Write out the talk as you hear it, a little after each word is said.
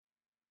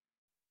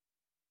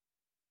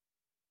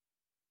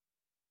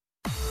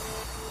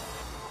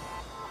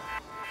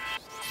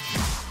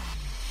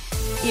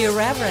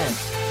Irreverent,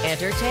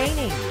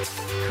 entertaining,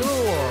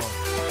 cool.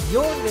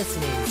 You're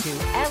listening to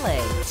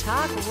LA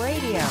Talk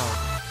Radio.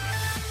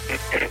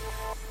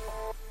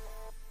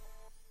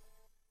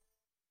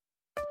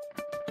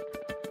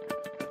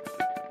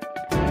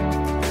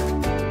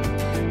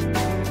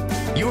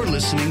 You're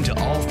listening to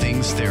All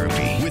Things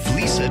Therapy with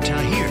Lisa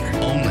Tahir,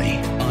 only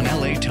on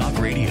LA Talk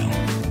Radio.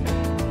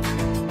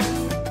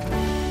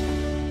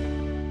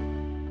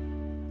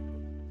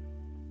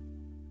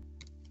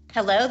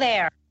 Hello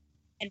there,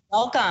 and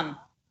welcome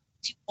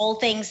to All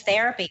Things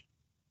Therapy.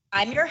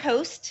 I'm your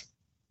host,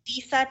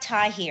 Lisa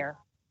Tahir.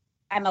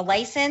 I'm a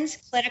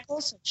licensed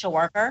clinical social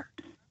worker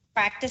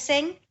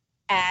practicing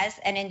as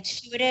an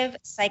intuitive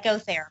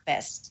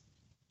psychotherapist.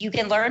 You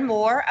can learn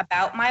more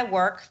about my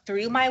work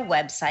through my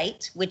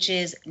website, which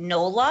is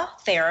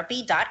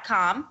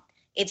nolatherapy.com.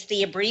 It's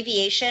the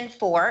abbreviation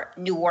for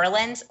New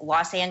Orleans,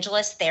 Los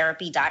Angeles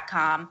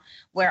Therapy.com,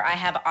 where I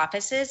have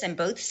offices in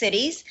both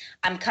cities.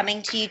 I'm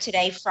coming to you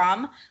today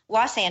from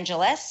Los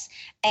Angeles,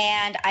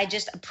 and I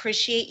just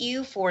appreciate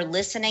you for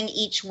listening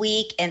each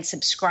week and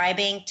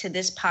subscribing to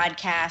this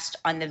podcast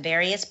on the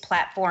various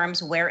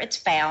platforms where it's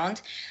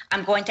found.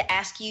 I'm going to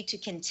ask you to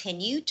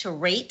continue to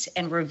rate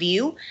and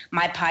review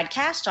my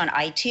podcast on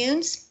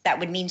iTunes. That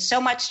would mean so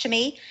much to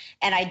me.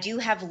 And I do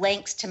have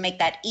links to make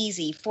that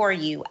easy for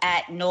you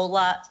at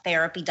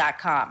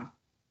nolatherapy.com.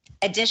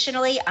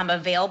 Additionally, I'm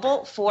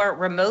available for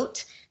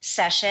remote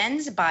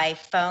sessions by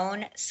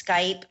phone,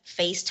 Skype,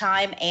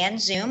 FaceTime,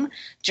 and Zoom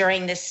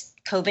during this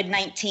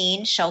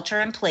COVID-19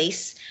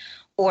 shelter-in-place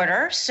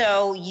order.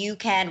 So you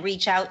can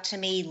reach out to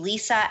me,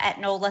 Lisa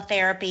at Nola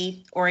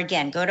Therapy, or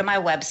again, go to my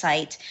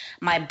website.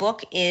 My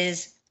book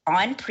is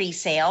on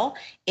pre-sale.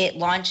 It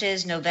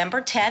launches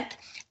November 10th.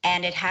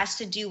 And it has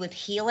to do with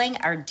healing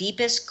our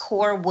deepest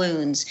core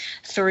wounds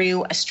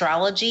through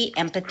astrology,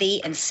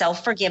 empathy, and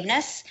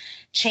self-forgiveness,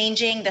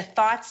 changing the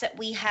thoughts that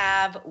we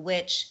have,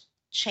 which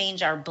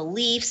change our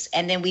beliefs,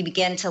 and then we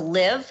begin to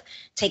live,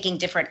 taking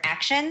different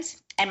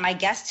actions. And my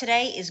guest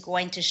today is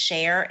going to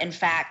share, in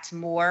fact,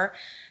 more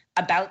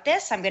about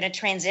this. I'm going to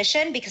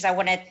transition because I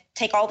want to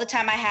take all the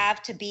time I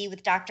have to be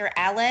with Dr.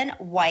 Alan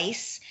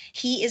Weiss.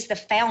 He is the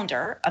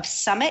founder of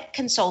Summit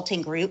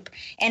Consulting Group,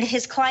 and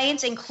his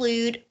clients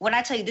include, when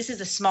I tell you this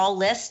is a small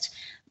list,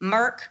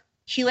 Merck,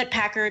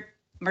 Hewlett-Packard,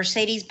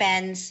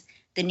 Mercedes-Benz,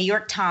 the New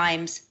York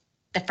Times,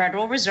 the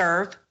Federal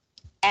Reserve,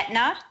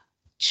 Aetna,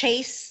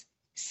 Chase,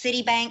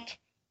 Citibank,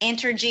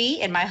 Entergy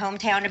in my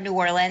hometown of New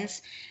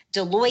Orleans,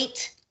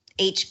 Deloitte,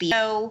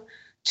 HBO,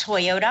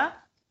 Toyota,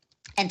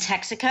 and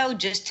Texaco,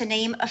 just to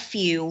name a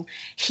few.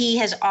 He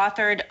has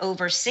authored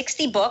over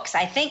 60 books,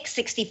 I think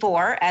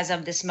 64 as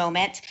of this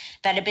moment,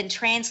 that have been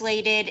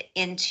translated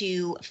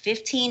into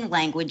 15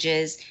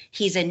 languages.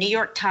 He's a New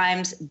York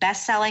Times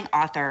best-selling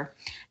author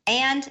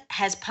and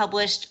has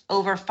published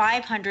over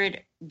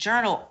 500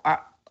 journal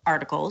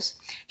articles.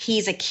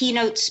 He's a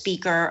keynote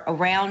speaker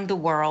around the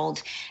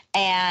world,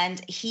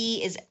 and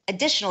he is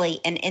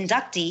additionally an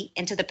inductee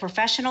into the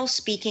Professional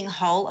Speaking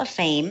Hall of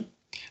Fame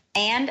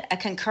and a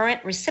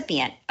concurrent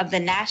recipient of the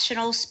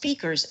National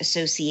Speakers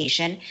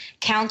Association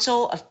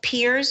Council of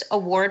Peers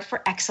Award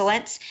for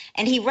Excellence,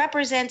 and he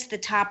represents the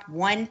top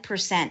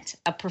 1%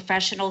 of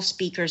professional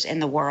speakers in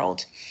the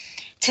world.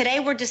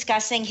 Today, we're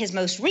discussing his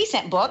most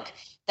recent book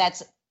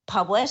that's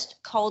published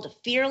called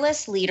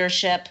Fearless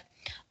Leadership: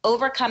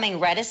 Overcoming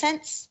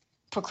Reticence,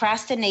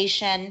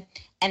 Procrastination,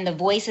 and the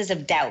Voices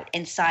of Doubt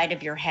Inside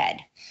of Your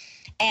Head.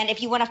 And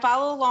if you want to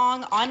follow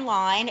along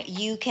online,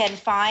 you can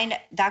find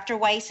Dr.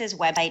 Weiss's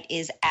website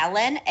is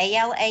Alan,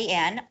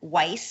 A-L-A-N,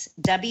 Weiss,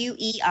 WEISS.com,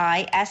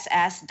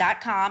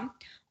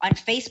 on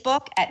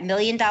Facebook at $1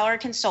 Million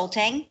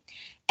Consulting,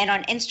 and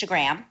on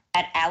Instagram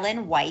at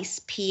Alan Weiss,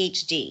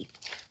 PhD.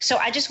 So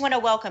I just want to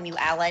welcome you,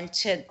 Alan,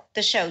 to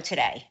the show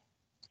today.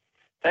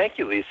 Thank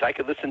you, Lisa. I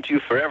could listen to you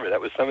forever.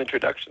 That was some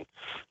introduction.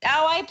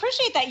 Oh, I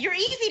appreciate that. You're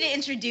easy to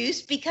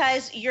introduce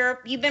because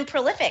you've been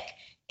prolific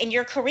in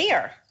your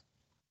career.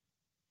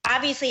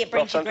 Obviously, it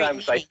brings you great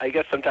meaning. I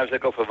guess sometimes I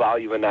go for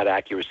volume and not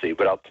accuracy,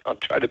 but I'll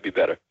try to be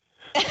better.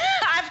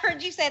 I've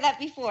heard you say that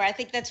before. I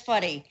think that's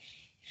funny.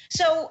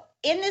 So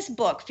in this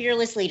book,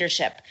 Fearless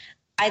Leadership,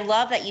 I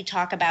love that you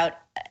talk about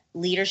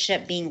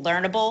leadership being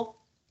learnable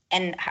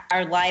and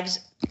our lives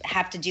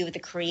have to do with the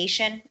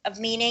creation of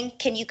meaning.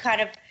 Can you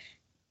kind of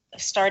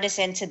start us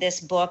into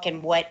this book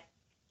and what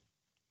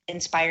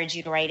inspired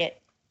you to write it?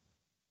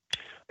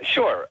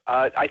 Sure.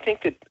 I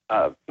think that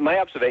my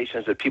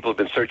observation is that people have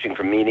been searching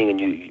for meaning, and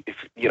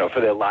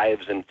for their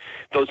lives, and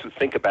those who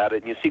think about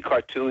it. And you see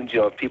cartoons,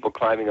 of people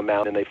climbing a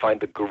mountain, and they find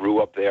the guru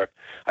up there.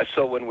 I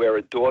saw one where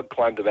a dog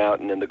climbed a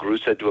mountain, and the guru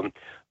said to him,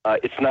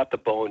 "It's not the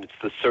bone; it's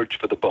the search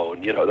for the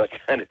bone." That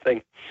kind of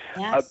thing.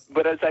 Yes.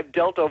 But as I've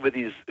dealt over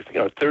these,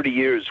 30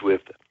 years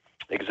with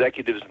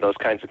executives in those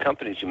kinds of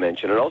companies you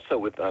mentioned, and also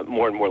with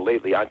more and more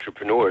lately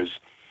entrepreneurs,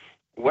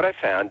 what I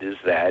found is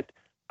that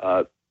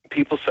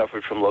people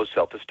suffered from low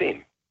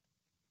self-esteem.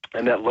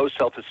 And that low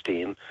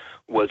self-esteem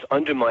was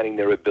undermining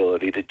their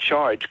ability to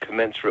charge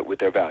commensurate with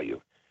their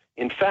value.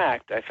 In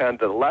fact, I found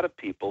that a lot of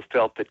people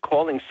felt that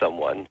calling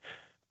someone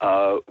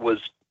was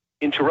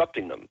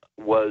interrupting them,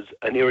 was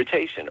an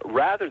irritation,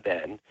 rather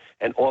than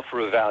an offer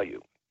of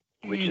value,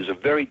 which is a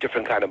very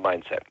different kind of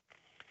mindset.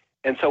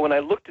 And so when I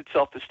looked at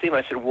self-esteem,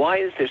 I said, why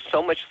is there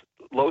so much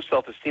low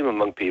self-esteem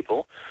among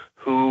people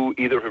who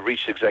either have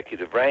reached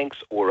executive ranks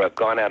or have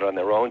gone out on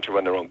their own to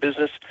run their own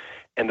business?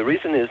 And the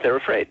reason is they're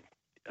afraid.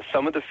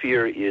 Some of the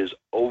fear is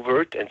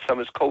overt and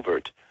some is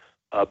covert.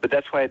 But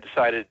that's why I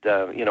decided,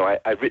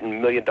 I've written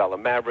 $1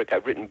 Million Maverick,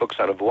 I've written books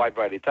on a wide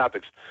variety of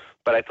topics,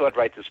 but I thought I'd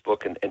write this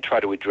book and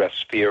try to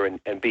address fear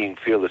and being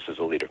fearless as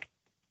a leader.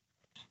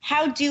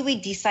 How do we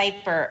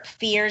decipher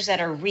fears that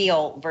are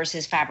real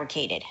versus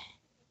fabricated?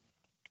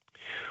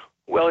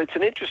 Well, it's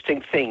an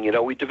interesting thing.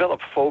 We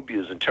develop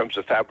phobias in terms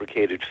of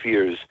fabricated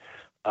fears,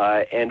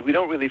 and we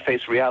don't really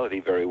face reality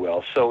very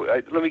well. So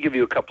let me give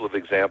you a couple of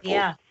examples.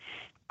 Yeah.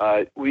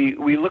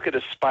 We look at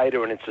a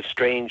spider, and it's a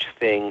strange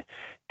thing,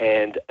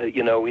 and,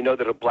 we know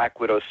that a black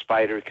widow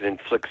spider can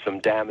inflict some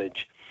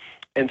damage.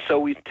 And so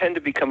we tend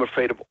to become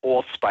afraid of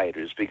all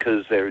spiders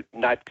because they're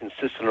not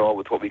consistent at all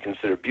with what we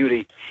consider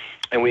beauty.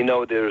 And we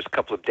know there's a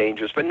couple of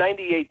dangers, but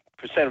 98%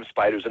 of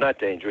spiders are not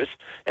dangerous.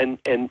 And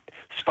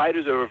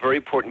spiders are a very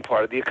important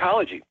part of the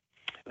ecology.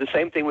 The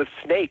same thing with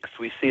snakes.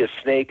 We see a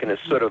snake and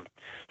it's sort of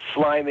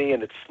slimy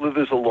and it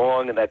slithers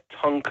along and that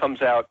tongue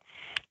comes out.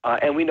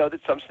 And we know that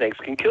some snakes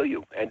can kill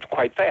you and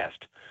quite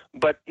fast.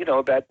 But,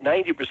 about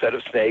 90%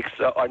 of snakes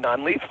are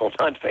non-lethal,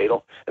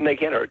 non-fatal, and they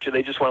can't hurt you.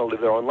 They just want to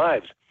live their own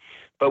lives.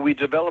 But we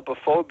develop a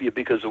phobia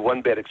because of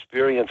one bad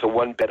experience or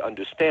one bad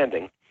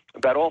understanding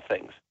about all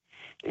things.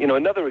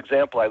 Another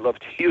example I love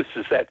to use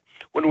is that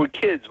when we're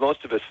kids,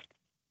 most of us,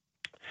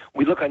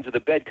 we look under the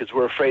bed because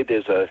we're afraid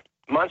there's a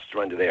monster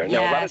under there. Yes.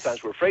 Now, a lot of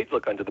times we're afraid to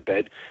look under the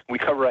bed. We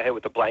cover our head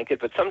with a blanket,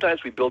 but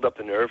sometimes we build up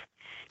the nerve.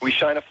 We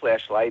shine a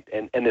flashlight,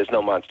 and there's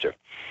no monster.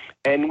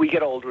 And we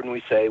get older and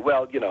we say,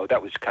 well,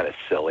 that was kind of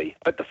silly.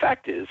 But the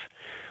fact is,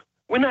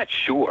 we're not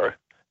sure.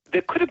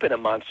 There could have been a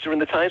monster in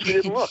the times we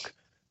didn't look.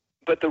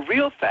 But the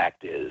real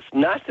fact is,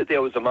 not that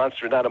there was a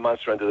monster, not a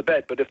monster under the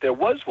bed, but if there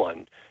was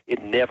one,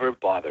 it never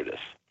bothered us.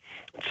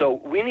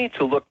 So we need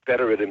to look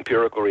better at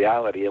empirical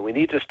reality, and we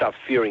need to stop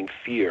fearing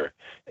fear,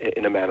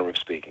 in a manner of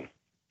speaking.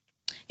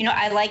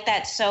 I like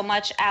that so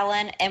much,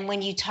 Alan. And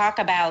when you talk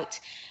about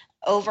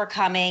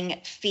overcoming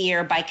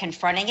fear by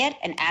confronting it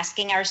and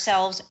asking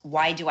ourselves,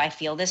 why do I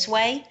feel this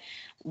way?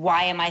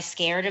 Why am I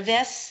scared of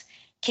this?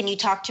 Can you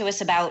talk to us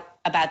about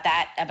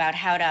that, about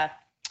how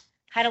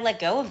to let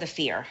go of the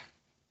fear?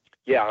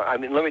 Yeah,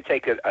 let me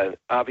take an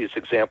obvious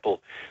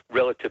example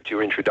relative to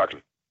your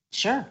introduction.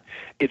 Sure.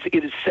 It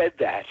is said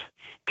that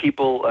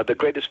people, the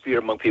greatest fear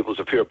among people is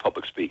a fear of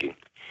public speaking.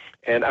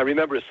 And I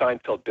remember a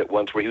Seinfeld bit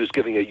once where he was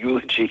giving a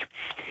eulogy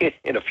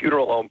in a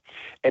funeral home,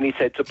 and he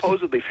said,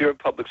 supposedly fear of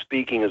public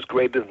speaking is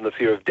greater than the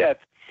fear of death,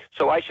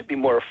 so I should be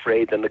more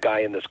afraid than the guy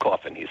in this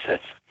coffin, he says.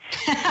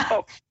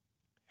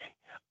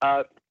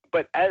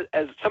 But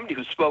as somebody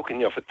who's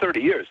spoken for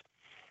 30 years,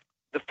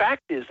 the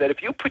fact is that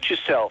if you put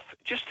yourself,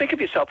 just think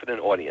of yourself in an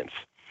audience,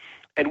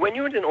 and when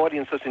you're in an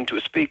audience listening to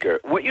a speaker,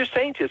 what you're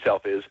saying to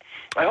yourself is,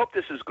 I hope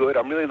this is good,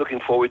 I'm really looking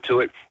forward to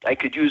it, I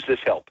could use this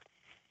help.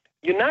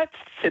 You're not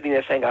sitting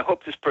there saying, I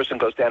hope this person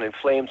goes down in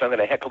flames, I'm going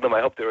to heckle them,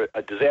 I hope they're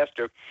a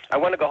disaster. I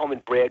want to go home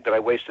and brag that I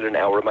wasted an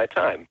hour of my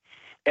time.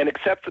 And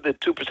except for the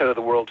 2% of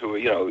the world who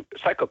are,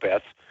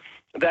 psychopaths,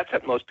 that's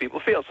how most people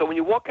feel. So when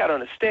you walk out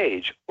on a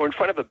stage or in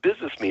front of a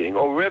business meeting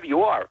or wherever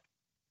you are,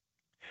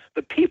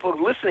 the people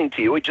listening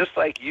to you are just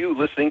like you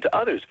listening to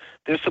others.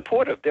 They're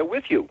supportive. They're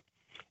with you.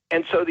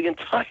 And so the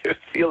entire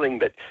feeling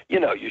that,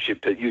 you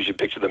should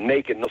picture them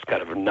naked and those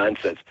kind of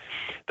nonsense.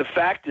 The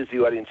fact is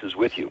the audience is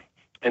with you.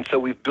 And so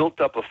we've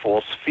built up a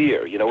false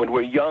fear. When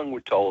we're young, we're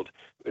told,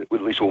 at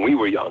least when we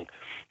were young,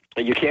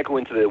 you can't go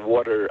into the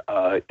water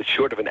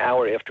short of an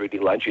hour after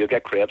eating lunch. You'll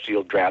get cramps,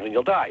 you'll drown, and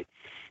you'll die.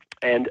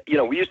 And,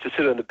 we used to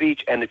sit on the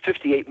beach, and at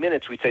 58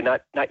 minutes, we'd say,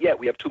 not yet.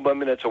 We have 2 more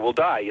minutes or we'll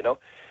die,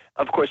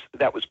 Of course,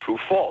 that was proof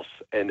false.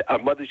 And our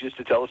mothers used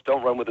to tell us,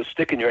 don't run with a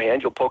stick in your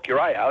hand. You'll poke your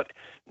eye out.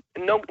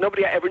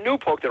 Nobody I ever knew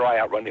poked their eye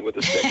out running with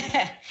a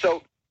stick.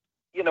 So,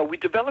 we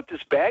develop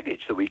this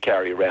baggage that we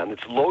carry around.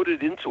 It's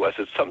loaded into us.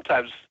 It's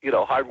sometimes,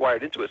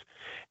 hardwired into us.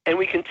 And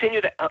we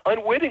continue to,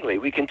 unwittingly,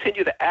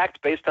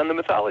 act based on the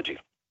mythology.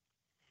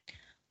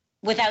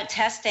 Without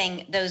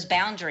testing those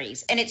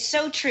boundaries. And it's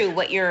so true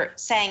what you're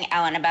saying,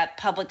 Alan, about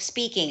public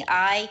speaking.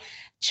 I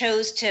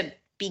chose to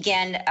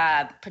begin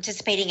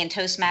participating in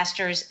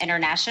Toastmasters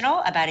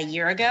International about a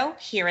year ago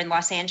here in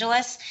Los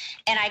Angeles.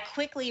 And I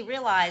quickly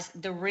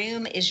realized the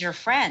room is your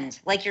friend.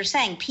 Like you're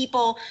saying,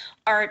 people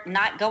are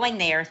not going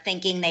there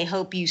thinking they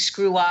hope you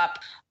screw up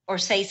or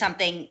say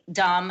something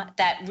dumb,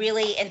 that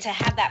really, and to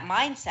have that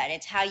mindset,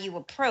 it's how you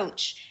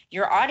approach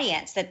your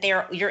audience, that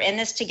you're in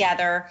this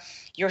together,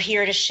 you're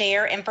here to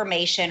share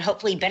information,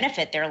 hopefully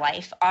benefit their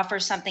life, offer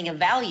something of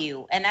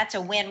value, and that's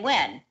a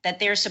win-win, that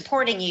they're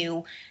supporting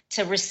you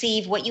to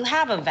receive what you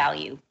have of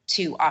value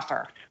to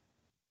offer.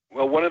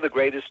 Well, one of the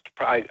greatest,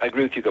 I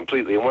agree with you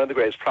completely, and one of the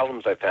greatest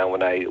problems I found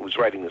when I was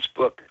writing this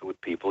book with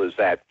people is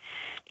that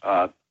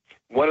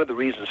one of the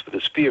reasons for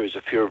this fear is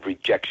a fear of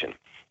rejection.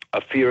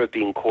 a fear of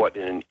being caught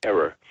in an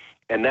error.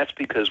 And that's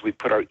because we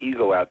put our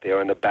ego out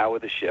there in the bow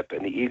of the ship,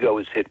 and the ego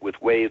is hit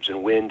with waves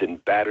and wind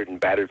and battered and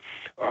battered.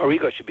 Our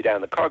ego should be down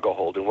in the cargo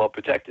hold and well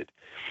protected.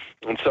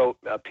 And so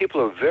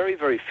people are very,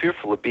 very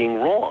fearful of being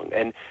wrong.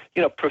 And,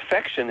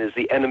 perfection is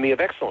the enemy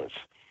of excellence.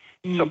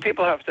 So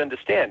people have to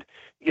understand,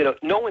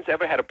 no one's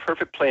ever had a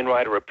perfect plane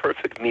ride or a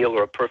perfect meal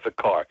or a perfect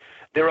car.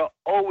 There are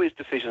always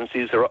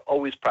deficiencies. There are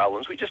always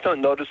problems. We just don't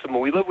notice them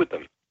or we live with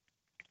them.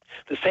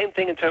 The same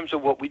thing in terms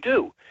of what we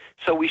do.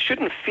 So we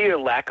shouldn't fear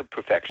lack of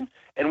perfection,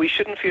 and we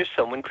shouldn't fear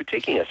someone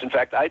critiquing us. In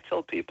fact, I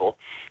tell people,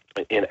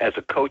 as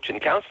a coach and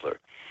counselor,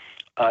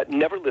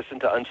 never listen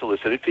to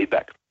unsolicited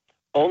feedback.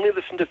 Only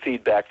listen to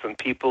feedback from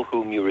people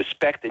whom you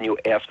respect and you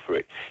ask for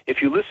it.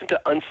 If you listen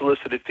to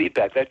unsolicited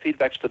feedback, that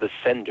feedback's for the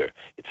sender.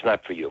 It's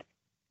not for you.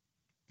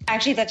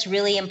 Actually, that's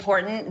really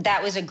important.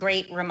 That was a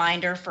great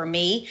reminder for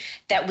me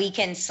that we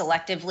can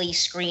selectively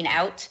screen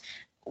out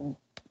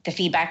the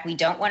feedback we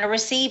don't want to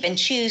receive and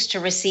choose to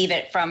receive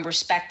it from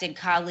respected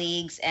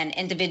colleagues and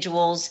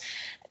individuals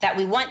that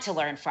we want to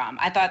learn from.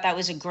 I thought that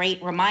was a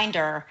great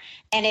reminder.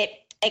 And it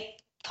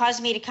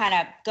caused me to kind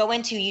of go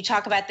into, you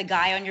talk about the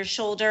guy on your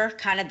shoulder,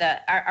 kind of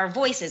our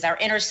voices, our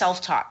inner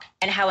self-talk,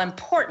 and how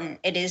important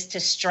it is to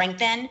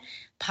strengthen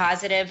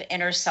positive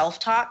inner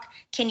self-talk.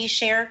 Can you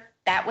share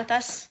that with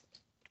us?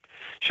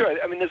 Sure.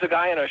 I mean, there's a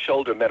guy on our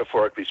shoulder,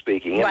 metaphorically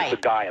speaking. And Right. It's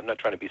a guy. I'm not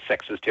trying to be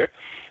sexist here.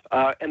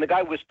 And the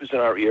guy whispers in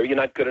our ear, you're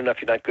not good enough,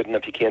 you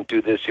can't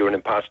do this, you're an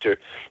imposter.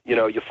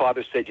 Your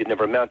father said you'd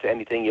never amount to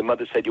anything, your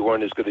mother said you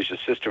weren't as good as your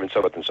sister, and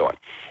so forth and so on.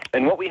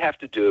 And what we have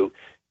to do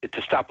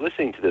to stop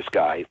listening to this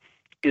guy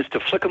is to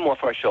flick him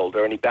off our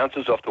shoulder, and he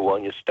bounces off the wall,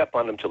 and you step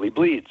on him till he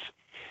bleeds.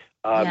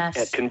 Yes.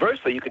 And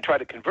conversely, you can try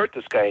to convert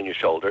this guy in your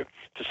shoulder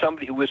to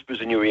somebody who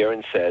whispers in your ear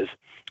and says,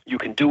 you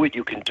can do it,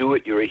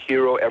 you're a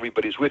hero,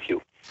 everybody's with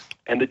you.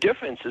 And the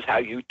difference is how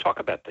you talk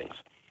about things.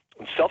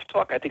 And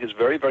self-talk, I think, is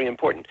very, very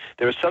important.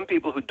 There are some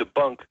people who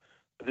debunk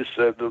this,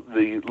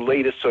 the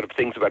latest sort of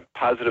things about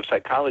positive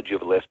psychology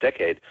over the last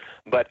decade,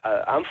 but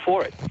I'm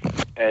for it.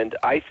 And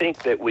I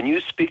think that when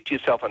you speak to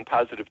yourself on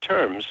positive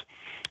terms,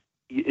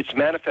 it's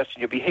manifest in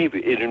your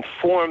behavior. It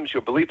informs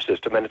your belief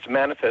system, and it's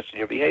manifest in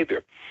your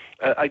behavior.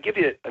 I'll give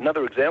you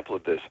another example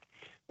of this.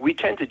 We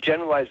tend to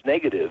generalize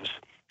negatives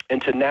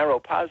and to narrow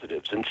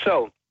positives. And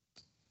so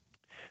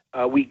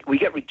we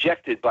get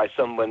rejected by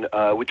someone.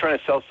 We're trying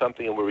to sell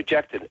something, and we're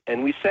rejected.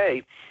 And we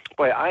say,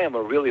 boy, I am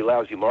a really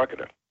lousy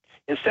marketer.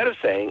 Instead of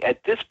saying,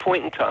 at this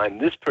point in time,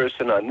 this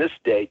person on this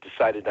day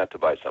decided not to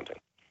buy something.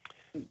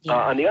 Yeah.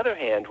 On the other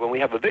hand, when we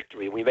have a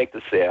victory, we make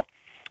the sale,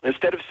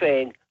 instead of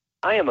saying,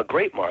 I am a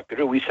great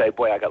marketer, we say,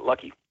 boy, I got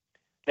lucky.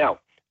 Now,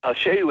 I'll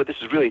show you what this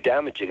is really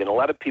damaging, and a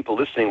lot of people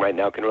listening right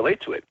now can relate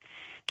to it.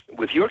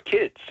 With your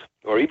kids,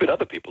 or even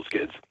other people's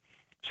kids,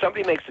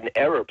 somebody makes an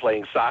error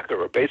playing soccer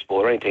or baseball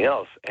or anything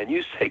else, and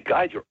you say,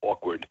 God, you're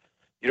awkward.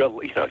 You're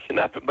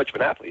not much of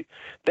an athlete.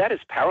 That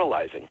is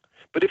paralyzing.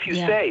 But if you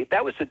say,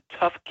 that was a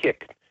tough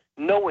kick,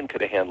 no one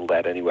could have handled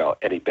that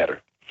any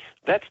better.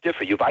 That's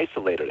different. You've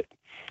isolated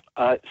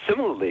it.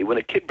 Similarly, when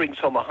a kid brings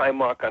home a high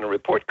mark on a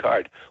report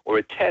card or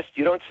a test,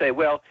 you don't say,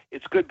 well,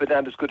 it's good but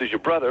not as good as your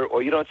brother,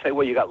 or you don't say,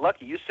 well, you got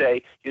lucky. You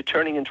say, you're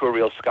turning into a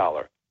real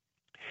scholar.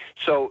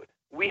 So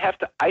we have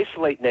to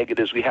isolate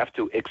negatives. We have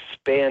to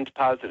expand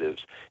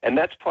positives. And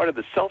that's part of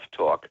the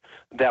self-talk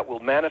that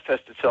will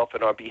manifest itself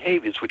in our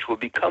behaviors, which will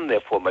become,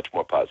 therefore, much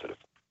more positive.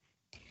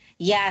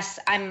 Yes,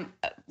 I'm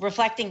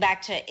reflecting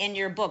back to in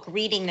your book,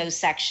 reading those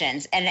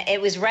sections, and it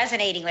was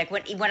resonating. Like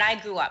when I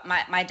grew up,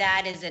 my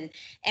dad is an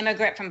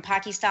immigrant from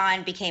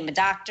Pakistan, became a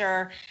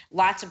doctor,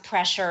 lots of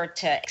pressure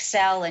to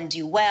excel and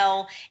do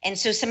well. And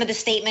so some of the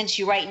statements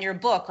you write in your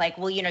book, like,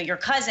 well, your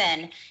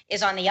cousin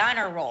is on the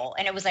honor roll.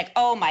 And it was like,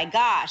 oh my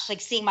gosh,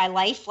 like seeing my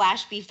life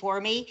flash before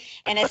me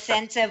in a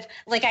sense of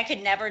like I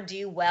could never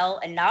do well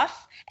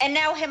enough. And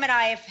now him and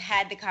I have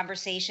had the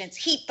conversations.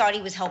 He thought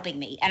he was helping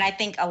me. And I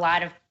think a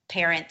lot of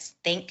parents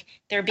think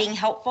they're being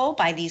helpful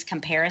by these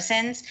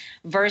comparisons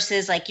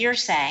versus, like you're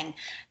saying,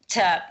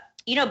 to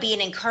be an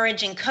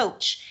encouraging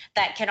coach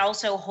that can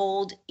also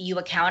hold you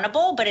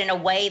accountable, but in a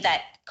way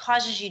that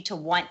causes you to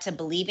want to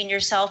believe in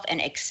yourself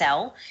and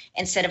excel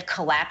instead of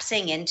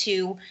collapsing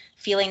into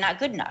feeling not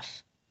good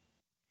enough.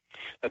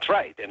 That's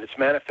right. And it's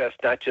manifest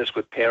not just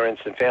with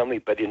parents and family,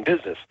 but in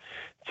business.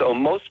 So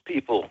most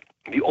people,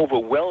 the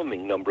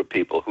overwhelming number of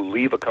people who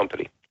leave a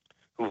company,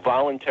 who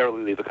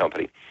voluntarily leave a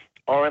company,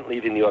 aren't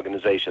leaving the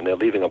organization. They're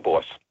leaving a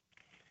boss.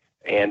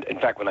 And in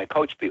fact, when I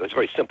coach people, it's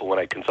very simple. When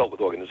I consult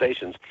with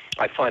organizations,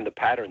 I find the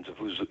patterns of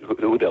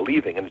who they're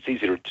leaving, and it's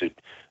easier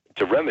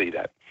to remedy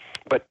that.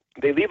 But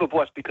they leave a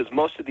boss because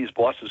most of these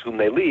bosses whom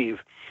they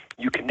leave,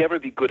 you can never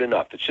be good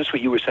enough. It's just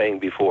what you were saying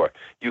before.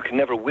 You can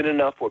never win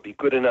enough or be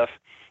good enough.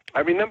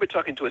 I remember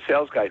talking to a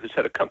sales guy who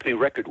set a company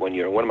record one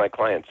year, one of my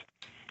clients.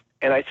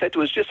 And I said to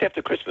him, it was just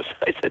after Christmas,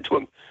 I said to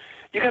him,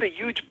 you got a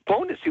huge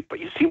bonus, but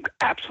you seem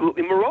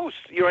absolutely morose.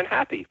 You're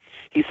unhappy.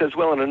 He says,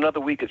 well, in another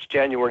week, it's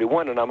January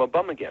 1, and I'm a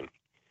bum again.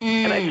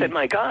 And I said,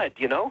 my God,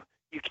 you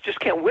just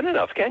can't win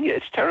enough, can you?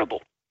 It's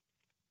terrible.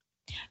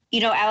 You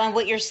know, Alan,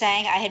 what you're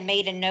saying, I had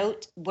made a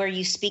note where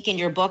you speak in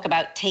your book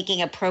about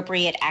taking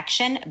appropriate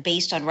action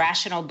based on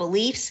rational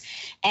beliefs.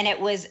 And it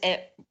was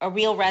a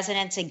real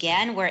resonance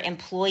again, where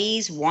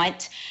employees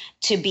want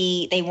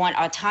they want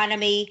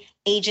autonomy,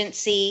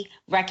 agency,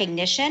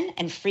 recognition,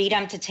 and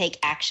freedom to take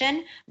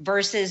action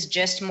versus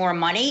just more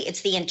money.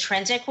 It's the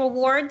intrinsic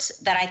rewards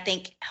that I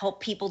think help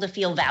people to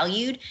feel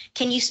valued.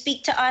 Can you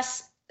speak to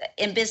us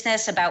in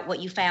business about what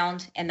you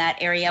found in that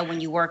area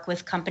when you work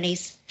with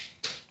companies?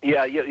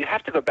 Yeah, you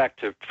have to go back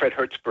to Fred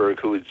Hertzberg,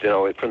 who is,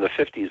 from the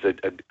 50s,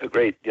 a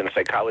great,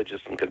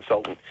 psychologist and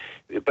consultant.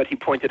 But he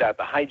pointed out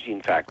the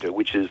hygiene factor,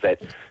 which is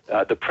that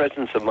the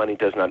presence of money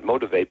does not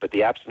motivate, but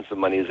the absence of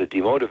money is a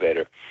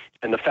demotivator.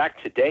 And the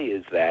fact today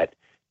is that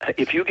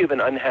if you give an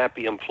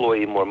unhappy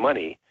employee more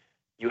money,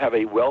 you have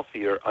a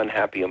wealthier,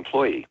 unhappy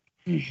employee.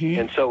 Mm-hmm.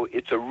 And so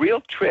it's a real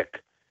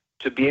trick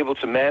to be able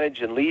to manage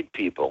and lead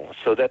people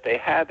so that they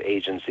have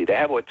agency, they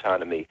have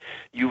autonomy.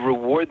 You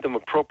reward them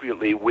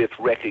appropriately with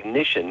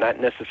recognition,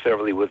 not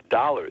necessarily with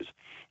dollars.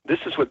 This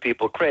is what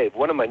people crave.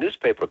 One of my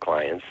newspaper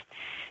clients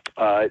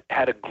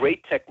had a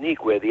great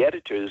technique where the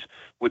editors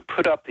would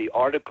put up the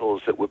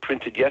articles that were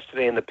printed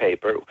yesterday in the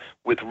paper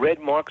with red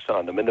marks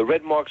on them. And the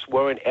red marks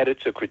weren't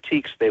editor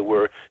critiques, they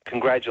were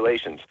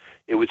congratulations.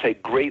 It would say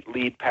great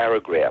lead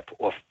paragraph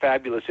or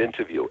fabulous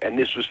interview. And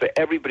this was for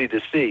everybody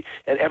to see.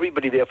 And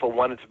everybody therefore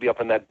wanted to be up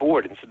on that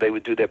board, and so they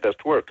would do their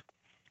best work.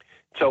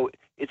 So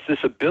it's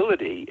this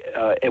ability,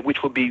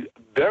 which will be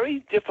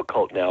very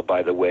difficult now,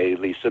 by the way,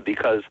 Lisa,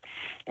 because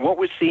what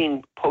we're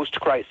seeing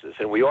post-crisis,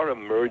 and we are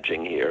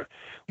emerging here,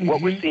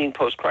 what we're seeing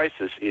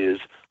post-crisis is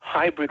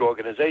hybrid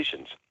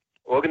organizations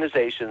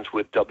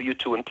with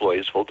W-2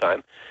 employees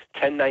full-time,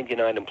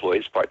 1099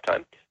 employees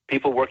part-time,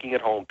 people working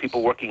at home,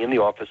 people working in the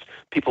office,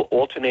 people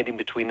alternating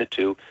between the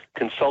two,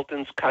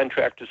 consultants,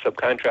 contractors,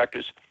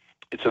 subcontractors.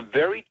 It's a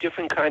very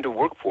different kind of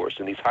workforce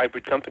in these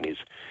hybrid companies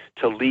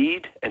to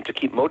lead and to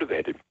keep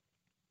motivated.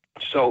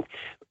 So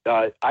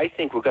I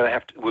think we're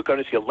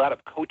going to see a lot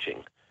of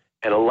coaching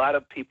and a lot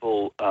of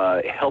people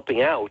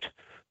helping out,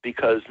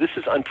 because this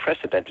is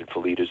unprecedented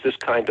for leaders, this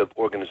kind of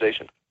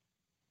organization.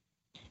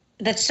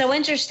 That's so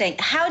interesting.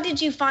 How did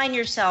you find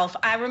yourself?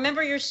 I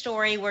remember your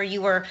story where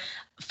you were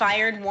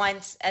fired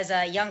once as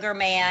a younger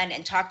man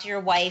and talked to your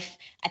wife,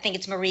 I think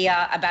it's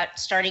Maria, about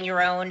starting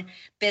your own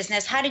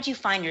business. How did you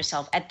find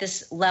yourself at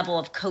this level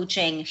of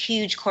coaching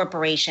huge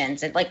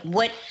corporations? And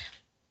what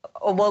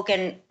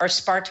awoken or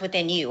sparked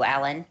within you,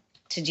 Alan,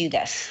 to do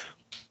this?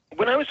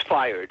 When I was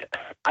fired,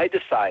 I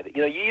decided,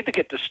 you either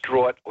get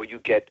distraught or you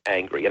get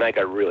angry, and I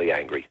got really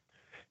angry.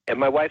 And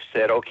my wife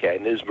said, okay,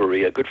 and this is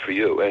Maria, good for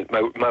you. And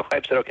my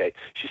wife said, okay.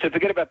 She said,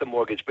 forget about the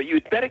mortgage, but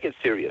you'd better get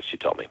serious, she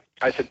told me.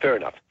 I said, fair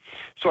enough.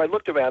 So I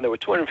looked around. There were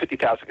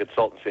 250,000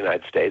 consultants in the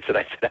United States, and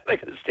I said, I'm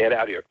not going to stand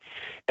out here.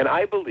 And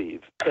I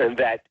believe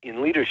that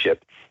in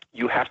leadership,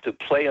 you have to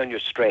play on your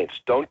strengths.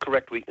 Don't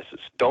correct weaknesses.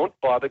 Don't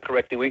bother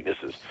correcting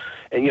weaknesses.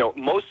 And,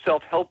 most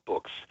self-help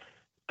books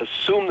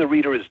assume the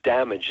reader is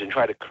damaged and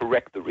try to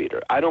correct the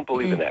reader. I don't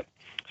believe in that.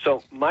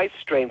 So my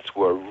strengths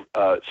were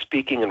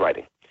speaking and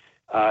writing.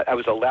 I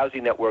was a lousy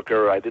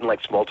networker. I didn't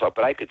like small talk,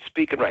 but I could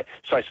speak and write.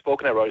 So I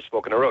spoke and I wrote, I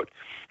spoke and I wrote.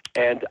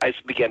 And I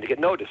began to get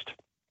noticed.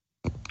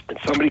 And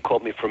somebody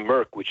called me from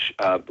Merck, which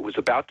was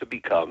about to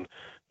become,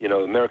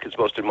 America's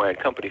most admired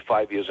company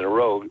 5 years in a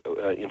row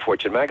in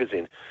Fortune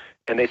magazine.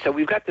 And they said,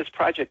 we've got this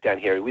project down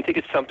here. We think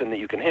it's something that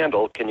you can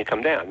handle. Can you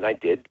come down? And I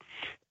did.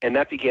 And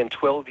that began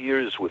 12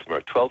 years with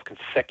Merck, 12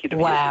 consecutive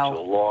years, which is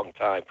a long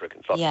time for a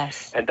consultant.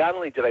 Yes. And not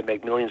only did I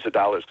make millions of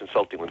dollars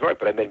consulting with Merck,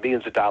 but I made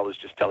millions of dollars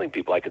just telling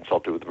people I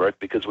consulted with Merck,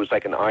 because it was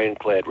like an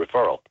ironclad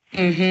referral.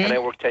 Mm-hmm. And I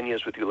worked 10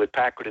 years with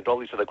Hewlett-Packard and all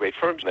these other great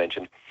firms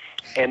mentioned.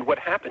 And what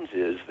happens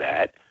is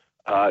that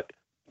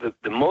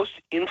the most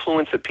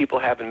influence that people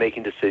have in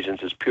making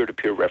decisions is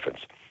peer-to-peer reference.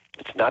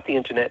 It's not the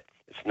internet.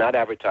 It's not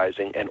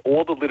advertising. And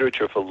all the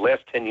literature for the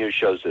last 10 years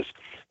shows this,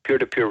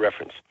 peer-to-peer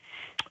reference.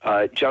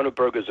 John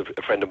O'Berger is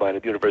a friend of mine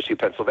at the University of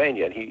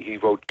Pennsylvania, and he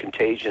wrote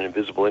Contagion,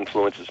 Invisible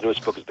Influence. His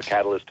newest book is The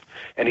Catalyst,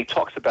 and he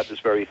talks about this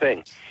very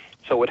thing.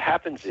 So what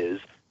happens is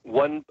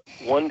one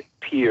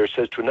peer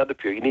says to another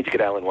peer, you need to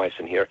get Alan Weiss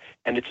in here,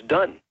 and it's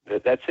done.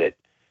 That's it.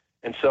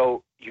 And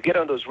so you get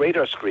on those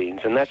radar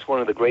screens, and that's one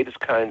of the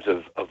greatest kinds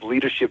of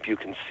leadership you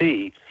can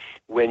see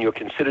when you're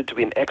considered to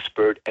be an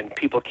expert and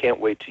people can't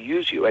wait to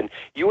use you. And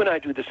you and I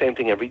do the same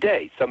thing every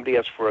day. Somebody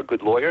asks for a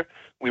good lawyer.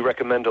 We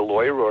recommend a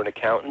lawyer or an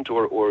accountant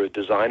or a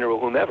designer or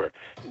whomever.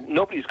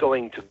 Nobody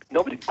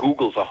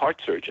Googles a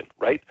heart surgeon,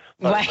 right?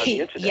 Right, on the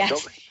internet.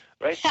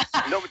 yes.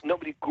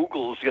 Nobody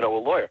Googles, a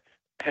lawyer.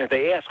 And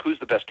they ask who's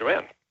the best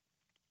around.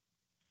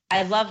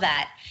 I love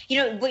that.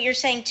 What you're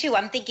saying, too,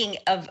 I'm thinking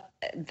of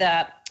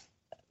the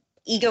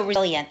ego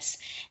resilience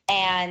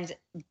and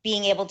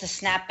being able to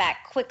snap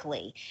back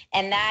quickly.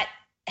 And that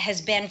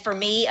has been for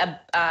me a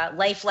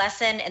life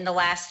lesson in the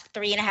last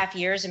 3.5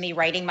 years of me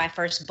writing my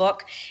first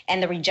book,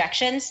 and the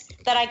rejections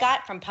that I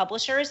got from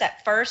publishers.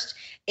 At first,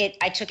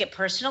 I took it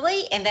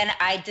personally, and then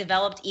I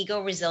developed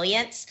ego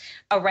resilience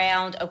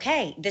around,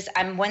 okay,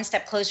 I'm one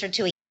step closer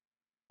to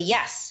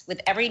yes.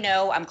 With every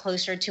no, I'm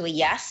closer to a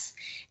yes.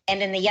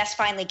 And then the yes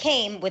finally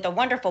came with a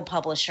wonderful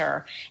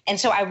publisher. And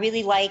so I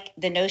really like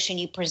the notion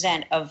you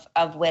present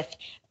of with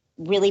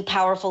really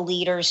powerful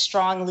leaders,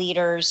 strong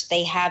leaders.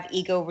 They have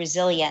ego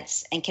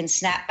resilience and can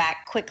snap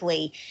back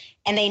quickly.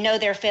 And they know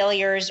their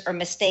failures or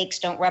mistakes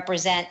don't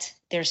represent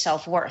their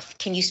self-worth.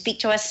 Can you speak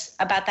to us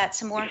about that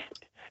some more?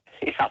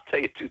 Yeah, I'll tell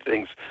you two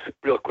things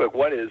real quick.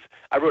 One is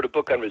I wrote a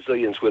book on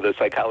resilience with a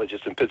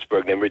psychologist in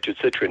Pittsburgh named Richard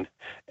Citron,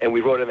 and we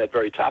wrote on that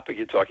very topic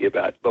you're talking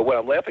about. But what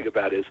I'm laughing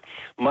about is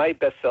my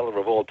bestseller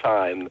of all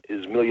time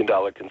is $1 Million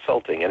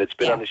Consulting, and it's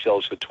been on the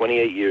shelves for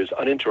 28 years,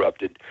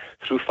 uninterrupted,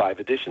 through 5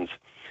 editions.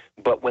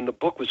 But when the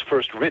book was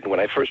first written, when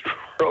I first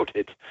wrote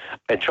it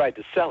and tried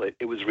to sell it,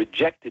 it was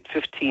rejected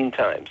 15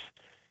 times.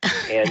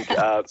 And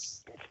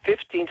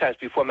 15 times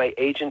before my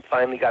agent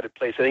finally got it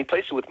placed. And he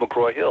placed it with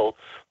McGraw-Hill,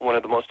 one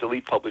of the most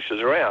elite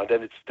publishers around,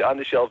 and it's on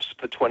the shelves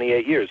for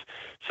 28 years.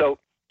 So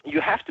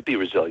you have to be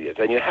resilient,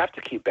 and you have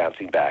to keep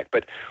bouncing back.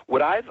 But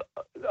what I've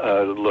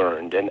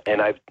learned,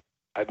 and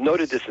I've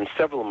noted this in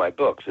several of my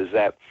books, is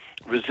that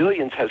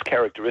resilience has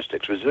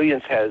characteristics.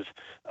 Resilience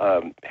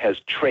has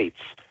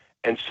traits.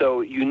 And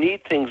so you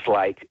need things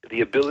like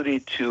the ability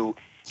to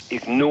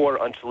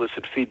ignore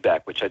unsolicited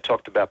feedback, which I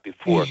talked about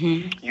before.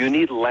 Mm-hmm. You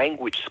need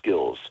language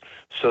skills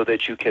so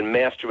that you can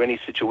master any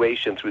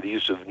situation through the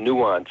use of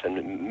nuance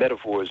and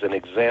metaphors and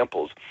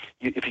examples.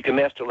 If you can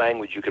master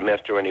language, you can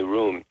master any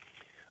room.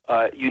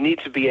 You need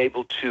to be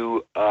able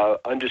to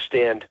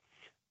understand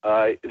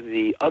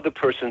the other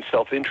person's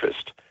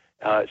self-interest.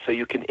 So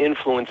you can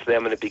influence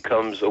them and it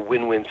becomes a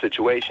win-win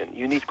situation.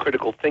 You need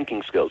critical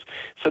thinking skills.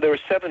 So there are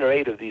 7 or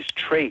 8 of these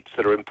traits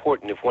that are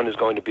important if one is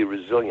going to be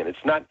resilient.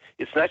 It's not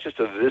just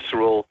a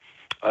visceral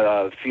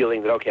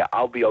feeling that, okay,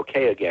 I'll be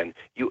okay again.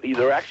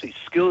 There are actually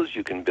skills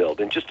you can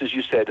build. And just as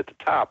you said at the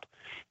top,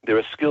 there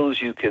are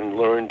skills you can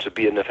learn to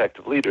be an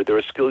effective leader. There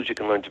are skills you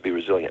can learn to be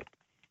resilient.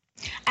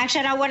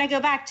 Actually, I want to go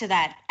back to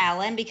that,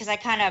 Alan, because I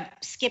kind of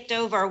skipped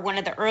over one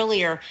of the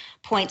earlier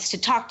points to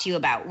talk to you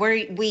about,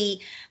 where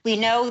we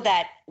know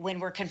that when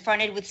we're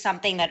confronted with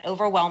something that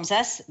overwhelms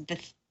us,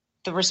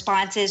 the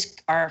responses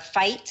are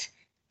fight,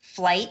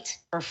 flight,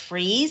 or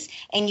freeze.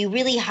 And you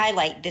really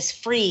highlight this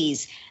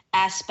freeze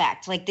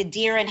aspect, like the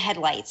deer in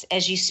headlights,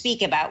 as you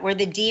speak about, where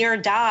the deer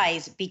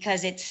dies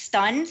because it's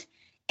stunned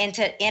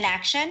into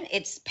inaction,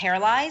 it's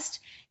paralyzed.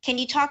 Can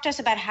you talk to us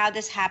about how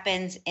this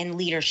happens in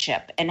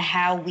leadership and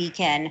how we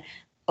can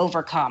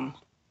overcome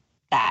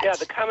that? Yeah,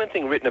 the common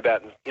thing written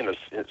about in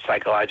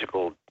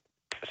psychological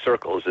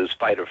circles is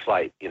fight or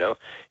flight, and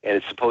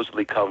it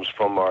supposedly comes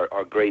from our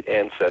great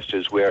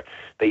ancestors, where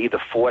they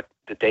either fought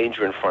the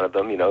danger in front of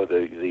them,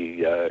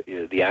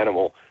 the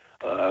animal,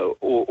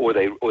 or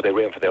they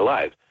ran for their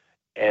lives.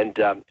 And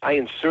I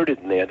inserted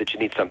in there that you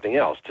need something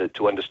else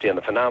to understand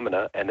the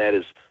phenomena, and that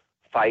is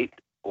fight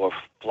or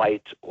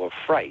flight or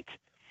fright.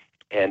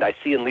 And I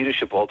see in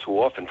leadership all too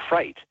often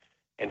fright,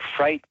 and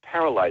fright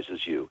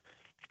paralyzes you.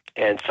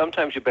 And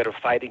sometimes you're better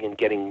fighting and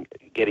getting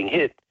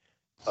hit,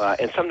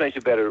 and sometimes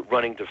you're better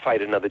running to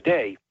fight another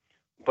day.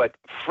 But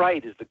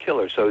fright is the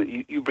killer. So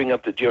you bring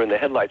up the deer in the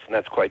headlights, and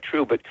that's quite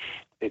true. But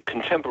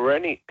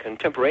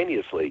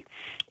contemporaneously,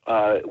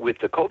 with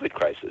the COVID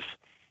crisis,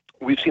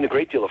 we've seen a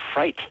great deal of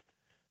fright.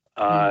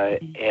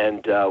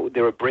 And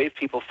there are brave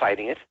people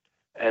fighting it.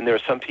 And there are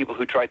some people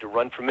who tried to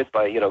run from it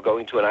by,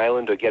 going to an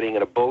island or getting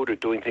in a boat or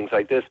doing things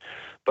like this.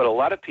 But a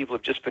lot of people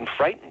have just been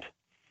frightened.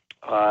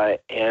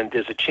 And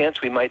there's a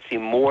chance we might see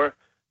more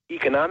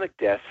economic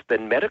deaths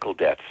than medical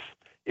deaths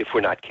if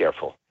we're not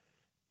careful.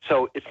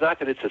 So it's not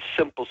that it's a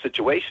simple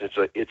situation.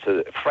 It's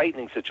a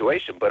frightening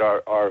situation. But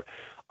our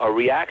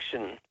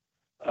reaction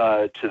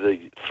to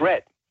the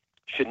threat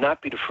should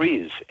not be to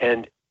freeze.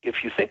 And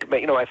if you think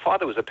about, my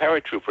father was a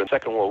paratrooper in the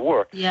Second World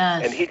War,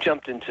 yes, and he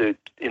jumped into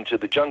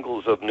the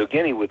jungles of New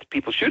Guinea with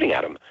people shooting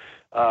at him.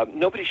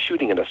 Nobody's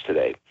shooting at us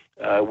today.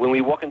 When we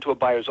walk into a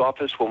buyer's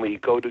office, when we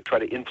go to try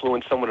to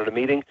influence someone at a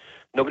meeting,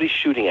 nobody's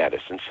shooting at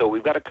us. And so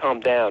we've got to calm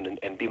down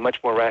and be much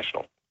more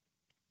rational.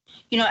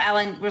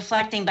 Alan,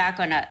 reflecting back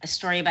on a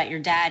story about your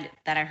dad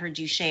that I heard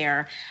you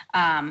share,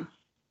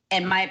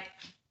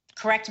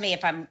 correct me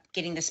if I'm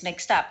getting this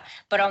mixed up,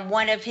 but on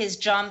one of his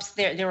jumps,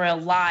 there were a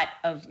lot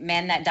of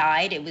men that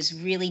died. It was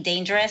really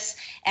dangerous.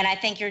 And I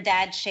think your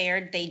dad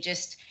shared, they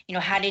just,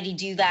 how did he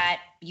do that?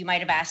 You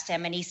might have asked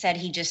him, and he said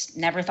he just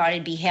never thought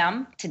it'd be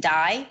him to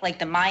die, like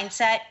the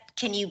mindset.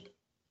 Can you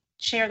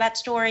share that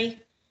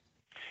story?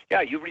 Yeah,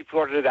 you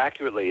reported it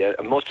accurately.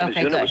 Most of his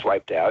unit was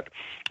wiped out.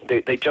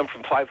 They jumped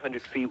from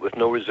 500 feet with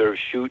no reserve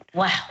chute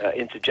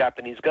into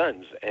Japanese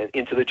guns and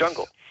into the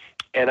jungle.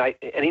 And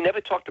he never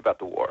talked about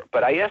the war.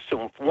 But I asked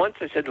him once,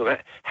 I said to him,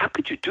 how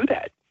could you do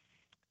that?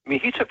 I mean,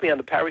 he took me on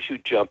the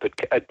parachute jump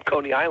at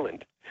Coney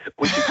Island,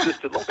 which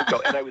existed long ago,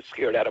 and I was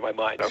scared out of my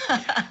mind.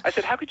 I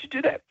said, how could you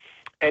do that?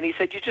 And he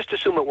said, you just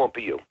assume it won't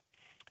be you.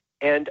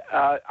 And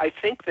I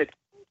think that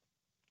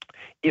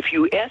if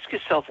you ask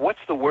yourself, what's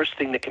the worst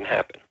thing that can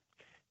happen?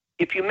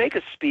 If you make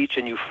a speech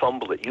and you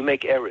fumble it, you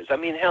make errors. I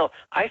mean, hell,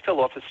 I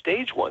fell off a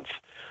stage once.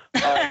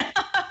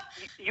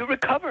 You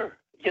recover.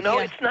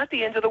 It's not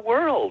the end of the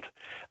world.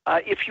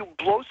 If you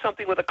blow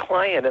something with a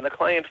client and the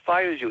client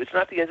fires you, it's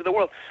not the end of the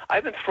world.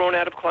 I've been thrown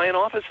out of client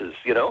offices,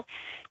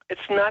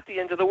 It's not the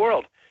end of the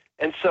world.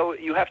 And so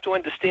you have to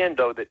understand,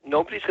 though, that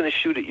nobody's going to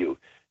shoot at you.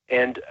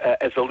 And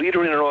as a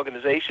leader in an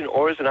organization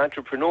or as an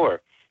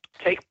entrepreneur,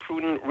 take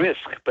prudent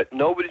risk, but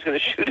nobody's going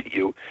to shoot at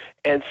you.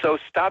 And so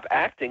stop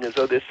acting as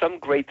though there's some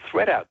great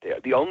threat out there.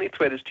 The only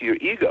threat is to your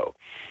ego.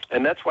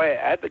 And that's why I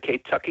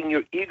advocate tucking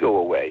your ego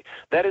away.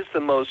 That is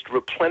the most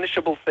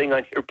replenishable thing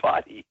on your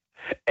body.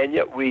 And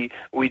yet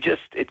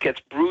it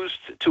gets bruised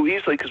too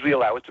easily because we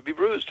allow it to be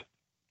bruised.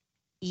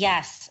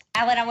 Yes.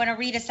 Alan, I want to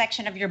read a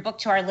section of your book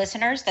to our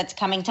listeners that's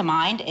coming to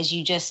mind as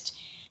you just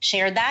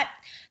shared that.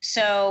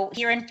 So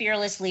here in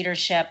Fearless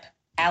Leadership,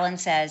 Alan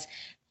says,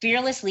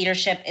 fearless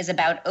leadership is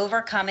about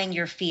overcoming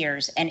your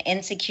fears and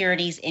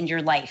insecurities in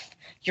your life,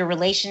 your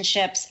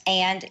relationships,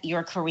 and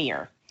your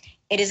career.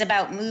 It is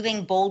about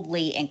moving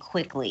boldly and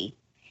quickly.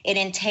 It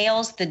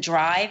entails the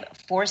drive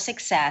for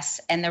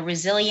success and the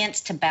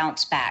resilience to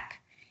bounce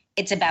back.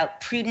 It's about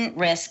prudent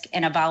risk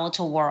in a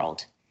volatile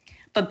world.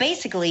 But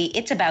basically,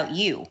 it's about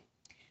you.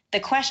 The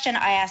question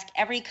I ask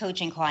every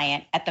coaching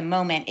client at the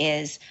moment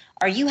is,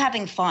 are you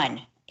having fun,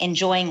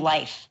 enjoying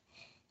life?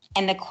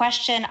 And the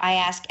question I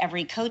ask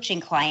every coaching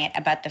client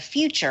about the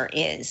future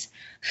is,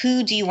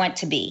 who do you want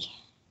to be?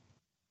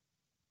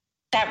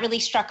 That really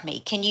struck me.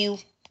 Can you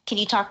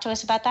talk to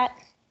us about that?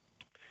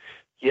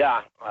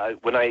 Yeah.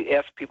 When I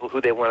ask people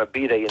who they want to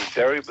be, they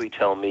invariably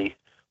tell me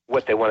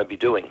what they want to be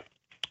doing.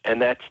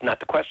 And that's not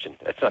the question.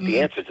 That's not the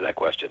answer to that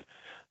question.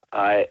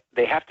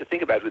 They have to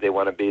think about who they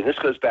want to be. And this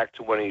goes back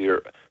to one of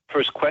your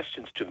first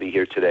questions to me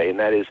here today, and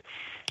that is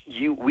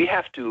we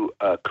have to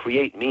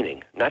create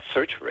meaning, not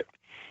search for it.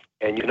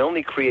 And you can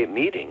only create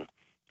meaning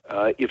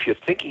if you're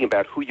thinking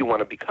about who you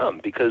want to become,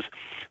 because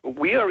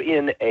we are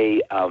in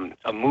a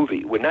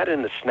movie. We're not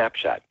in a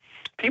snapshot.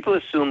 People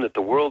assume that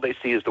the world they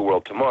see is the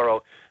world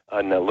tomorrow,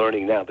 and they're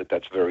learning now that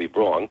that's very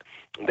wrong.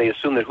 They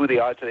assume that who they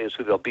are today is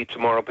who they'll be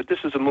tomorrow, but this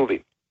is a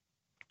movie.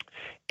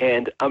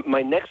 And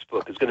my next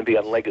book is going to be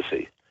on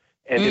legacy.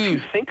 And if you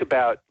think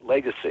about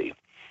legacy,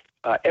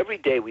 every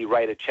day we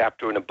write a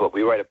chapter in a book.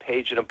 We write a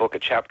page in a book, a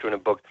chapter in a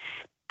book.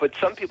 But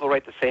some people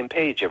write the same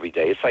page every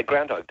day. It's like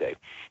Groundhog Day.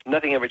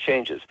 Nothing ever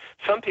changes.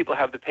 Some people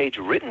have the page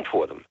written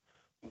for them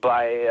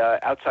by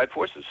outside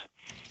forces.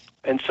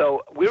 And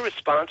so we're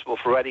responsible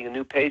for writing a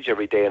new page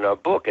every day in our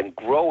book and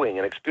growing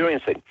and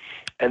experiencing.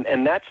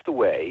 And that's the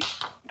way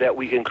that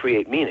we can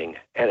create meaning.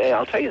 And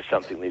I'll tell you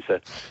something,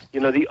 Lisa.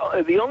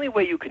 The only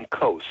way you can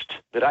coast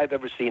that I've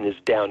ever seen is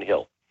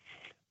downhill.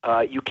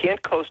 You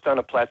can't coast on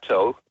a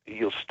plateau.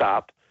 You'll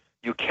stop.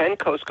 You can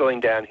coast going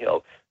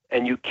downhill,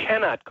 and you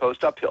cannot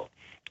coast uphill.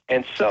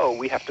 And so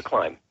we have to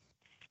climb.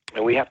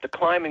 And we have to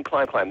climb and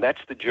climb, climb.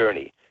 That's the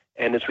journey.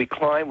 And as we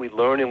climb, we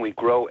learn and we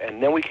grow,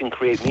 and then we can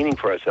create meaning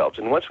for ourselves.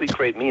 And once we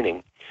create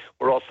meaning,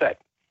 we're all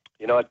set.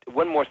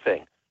 One more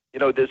thing.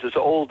 There's this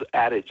old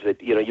adage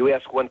that, you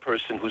ask one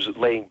person who's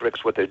laying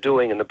bricks what they're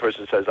doing, and the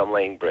person says, I'm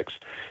laying bricks.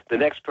 The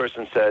next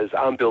person says,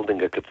 I'm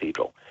building a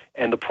cathedral.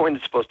 And the point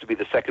is supposed to be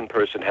the second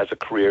person has a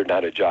career,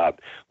 not a job.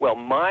 Well,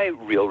 my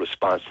real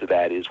response to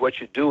that is what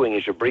you're doing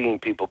is you're bringing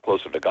people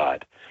closer to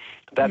God.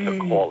 That's a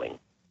calling.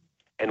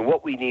 And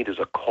what we need is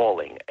a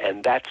calling,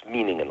 and that's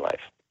meaning in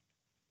life.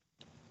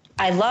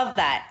 I love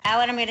that.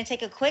 Alan, I'm going to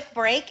take a quick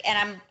break, and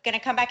I'm going to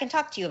come back and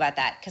talk to you about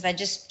that because I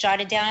just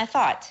jotted down a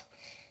thought.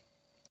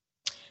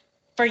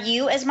 For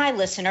you as my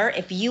listener,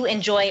 if you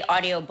enjoy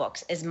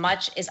audiobooks as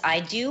much as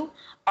I do,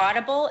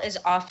 Audible is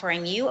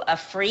offering you a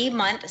free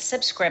month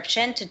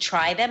subscription to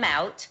try them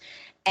out,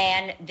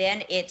 and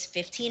then it's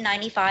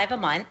 $15.95 a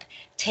month.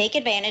 Take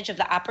advantage of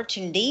the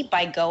opportunity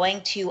by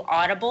going to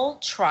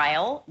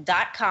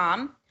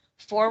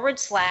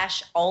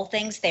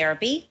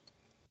audibletrial.com/allthingstherapy.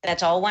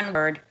 That's all one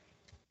word.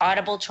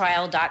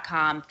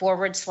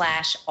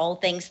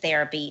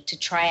 audibletrial.com/allthingstherapy to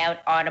try out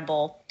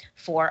Audible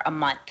for a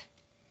month.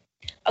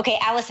 Okay,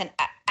 Alan,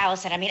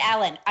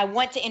 I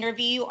want to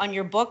interview you on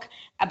your book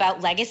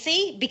about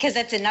legacy because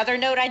that's another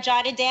note I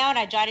jotted down.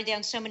 I jotted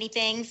down so many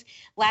things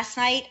last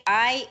night.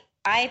 I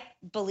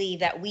believe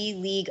that we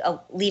leave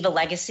a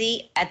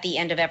legacy at the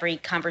end of every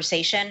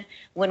conversation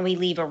when we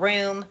leave a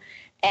room.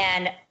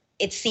 And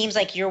it seems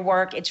like your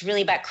work, it's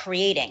really about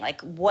creating,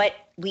 like what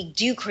we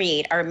do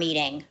create our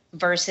meaning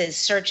versus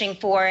searching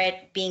for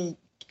it,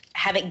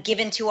 have it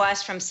given to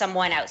us from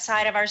someone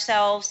outside of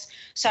ourselves.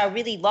 So I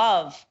really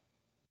love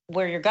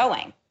where you're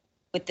going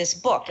with this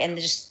book and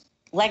just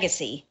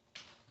legacy.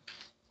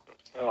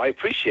 Oh, I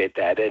appreciate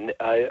that. And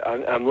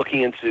I'm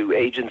looking into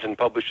agents and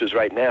publishers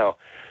right now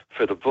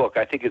for the book.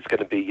 I think it's going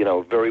to be,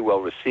 very well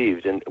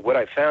received. And what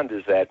I found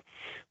is that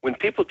when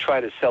people try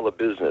to sell a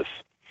business,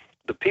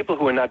 the people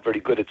who are not very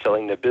good at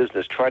selling their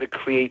business try to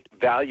create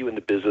value in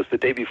the business the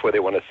day before they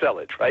want to sell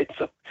it, right?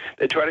 So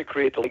they try to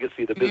create the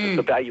legacy of the business,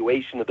 the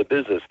valuation of the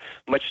business,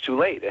 much too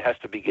late. It has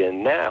to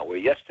begin now or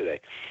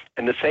yesterday.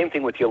 And the same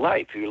thing with your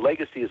life. Your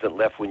legacy isn't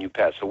left when you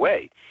pass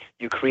away.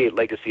 You create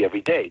legacy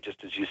every day,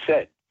 just as you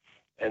said.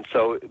 And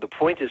so the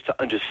point is to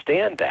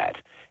understand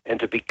that and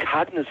to be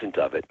cognizant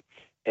of it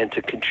and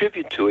to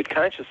contribute to it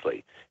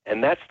consciously.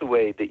 And that's the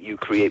way that you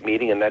create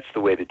meaning, and that's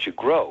the way that you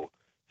grow.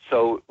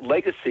 So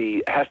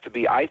legacy has to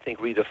be, I think,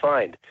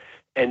 redefined.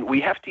 And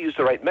we have to use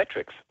the right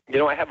metrics. You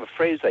know, I have a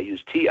phrase I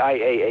use,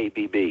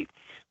 TIAABB,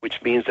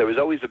 which means there is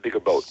always a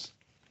bigger boat.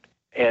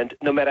 And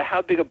no matter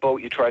how big a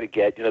boat you try to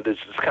get, you know, there's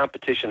this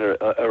competition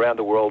around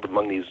the world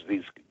among these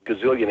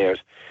gazillionaires.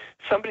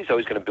 Somebody's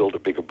always going to build a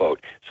bigger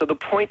boat. So the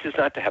point is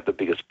not to have the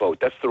biggest boat.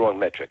 That's the wrong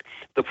metric.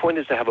 The point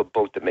is to have a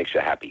boat that makes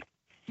you happy.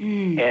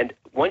 And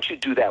once you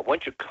do that,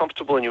 once you're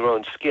comfortable in your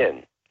own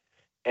skin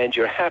and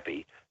you're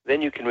happy,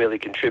 then you can really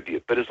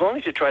contribute. But as long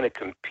as you're trying to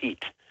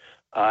compete,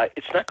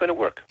 it's not going to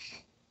work.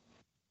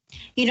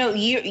 You know,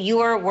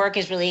 your work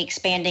is really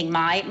expanding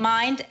my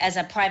mind as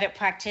a private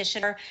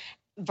practitioner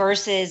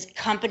versus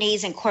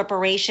companies and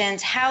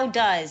corporations. How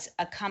does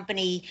a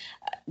company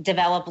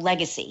develop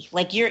legacy?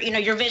 Like your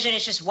vision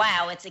is just,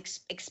 wow,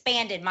 it's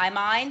expanded my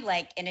mind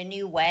like in a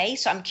new way.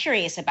 So I'm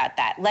curious about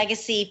that.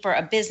 Legacy for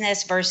a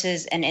business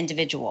versus an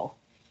individual.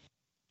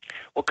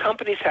 Well,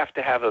 companies have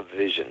to have a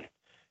vision.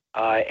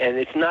 And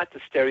it's not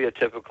the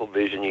stereotypical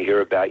vision you hear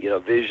about, you know,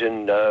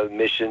 vision,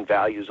 mission,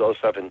 values, all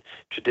stuff in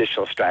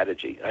traditional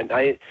strategy. And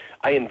I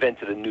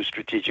invented a new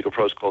strategic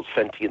approach called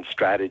sentient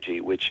strategy,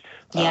 which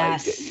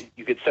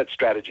you could set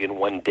strategy in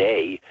one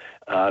day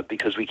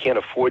because we can't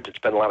afford to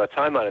spend a lot of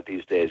time on it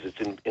these days.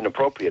 It's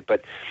inappropriate.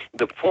 But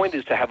the point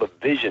is to have a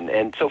vision.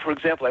 And so, for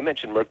example, I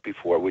mentioned Merck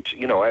before, which,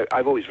 you know,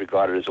 I've always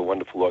regarded as a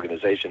wonderful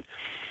organization.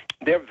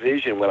 Their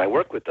vision when I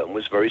worked with them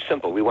was very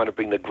simple. We want to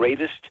bring the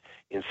greatest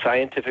in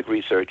scientific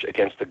research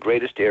against the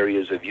greatest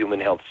areas of human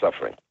health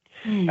suffering.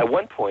 At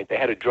one point, they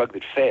had a drug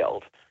that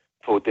failed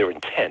for their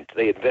intent.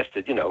 They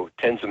invested, you know,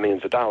 tens of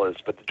millions of dollars,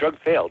 but the drug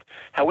failed.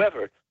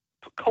 However,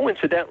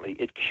 coincidentally,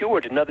 it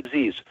cured another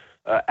disease,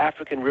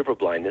 African river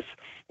blindness,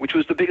 which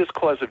was the biggest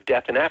cause of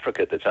death in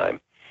Africa at the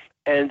time.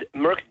 And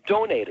Merck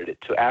donated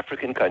it to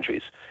African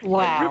countries.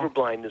 Wow. And river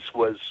blindness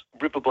was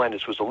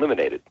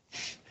eliminated.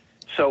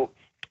 So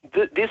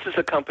this is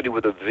a company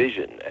with a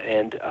vision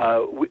and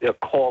a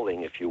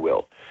calling, if you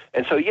will.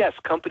 And so, yes,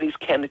 companies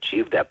can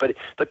achieve that. But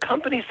the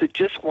companies that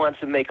just want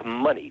to make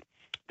money,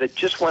 that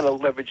just want to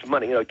leverage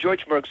money, you know,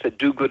 George Merck said,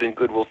 do good and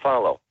good will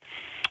follow.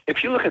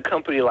 If you look at a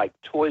company like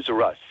Toys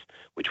R Us,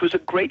 which was a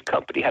great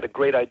company, had a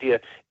great idea,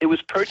 it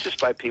was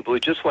purchased by people who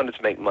just wanted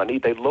to make money.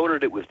 They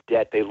loaded it with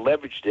debt. They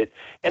leveraged it,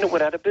 and it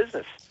went out of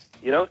business.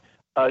 You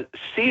know,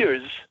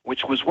 Sears,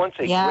 which was once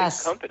a great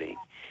company,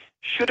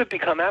 should have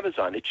become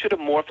Amazon. It should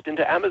have morphed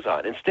into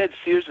Amazon. Instead,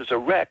 Sears is a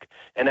wreck,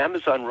 and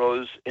Amazon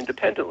rose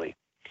independently.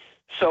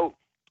 So,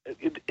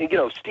 you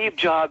know, Steve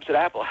Jobs at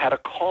Apple had a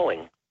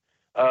calling.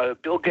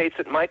 Bill Gates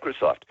at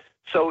Microsoft.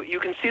 So you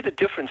can see the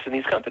difference in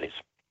these companies.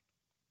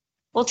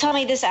 Well, tell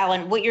me this,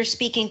 Alan, what you're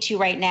speaking to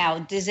right now,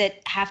 does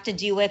it have to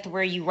do with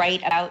where you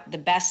write about the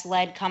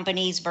best-led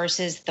companies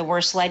versus the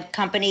worst-led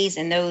companies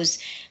and those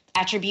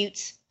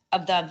attributes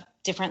of the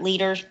different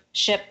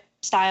leadership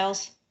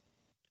styles?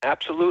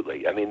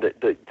 Absolutely. I mean,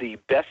 the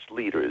best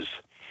leaders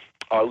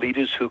are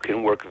leaders who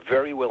can work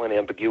very well in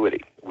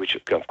ambiguity, which,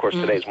 of course,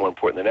 today is more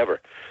important than ever.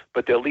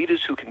 But they're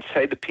leaders who can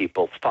say to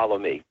people, follow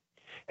me.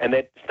 And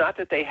it's not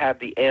that they have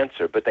the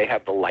answer, but they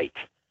have the light.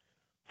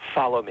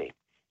 Follow me.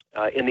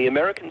 In the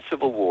American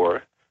Civil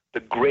War, the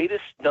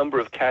greatest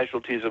number of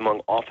casualties among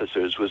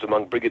officers was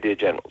among brigadier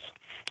generals.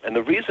 And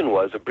the reason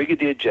was a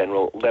brigadier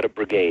general led a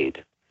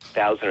brigade,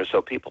 1,000 or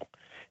so people.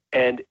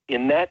 And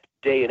in that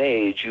day and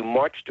age, you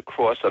marched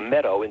across a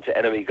meadow into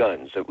enemy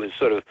guns. It was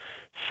sort of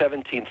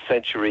 17th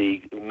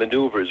century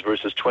maneuvers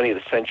versus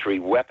 20th century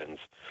weapons.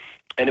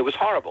 And it was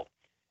horrible.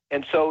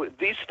 And so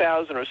these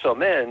 1,000 or so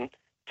men,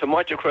 to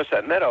march across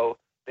that meadow,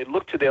 they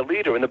looked to their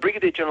leader, and the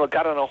brigadier general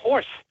got on a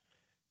horse.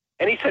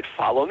 And he said,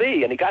 follow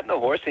me. And he got on the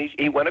horse, and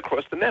he went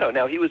across the meadow.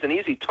 Now, he was an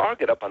easy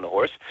target up on the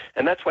horse,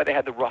 and that's why they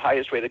had the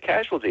highest rate of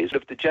casualties.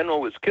 If the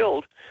general was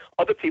killed,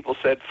 other people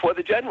said, for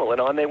the general, and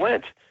on they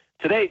went.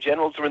 Today,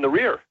 generals are in the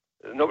rear.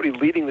 Nobody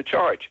leading the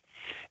charge.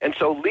 And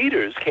so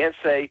leaders can't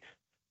say,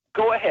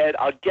 go ahead,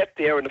 I'll get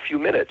there in a few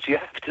minutes. You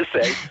have to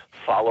say,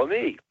 follow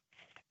me.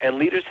 And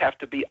leaders have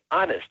to be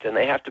honest, and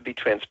they have to be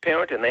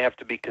transparent, and they have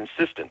to be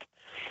consistent.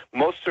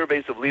 Most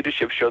surveys of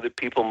leadership show that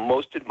people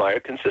most admire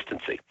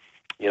consistency.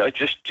 You know,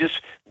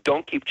 just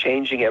don't keep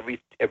changing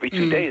every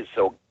 2 days.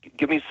 So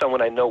give me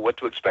someone I know what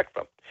to expect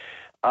from.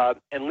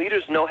 And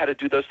leaders know how to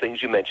do those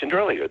things you mentioned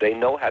earlier. They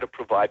know how to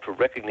provide for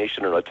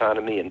recognition and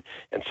autonomy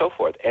and so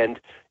forth.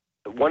 And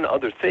one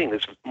other thing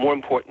that's more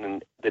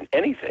important than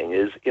anything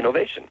is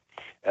innovation.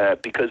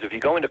 Because if you're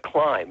going to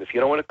climb, if you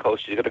don't want to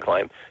coast, you're going to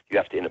climb, you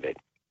have to innovate.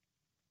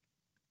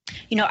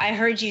 You know, I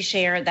heard you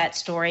share that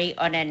story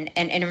on an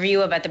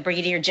interview about the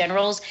brigadier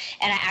generals,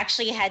 and I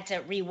actually had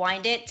to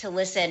rewind it to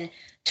listen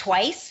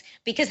twice,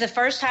 because the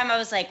first time I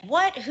was like,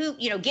 what, who,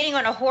 you know, getting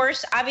on a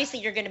horse, obviously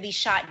you're going to be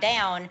shot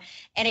down,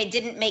 and it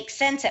didn't make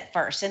sense at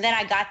first. And then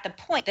I got the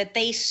point that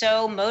they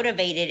so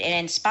motivated and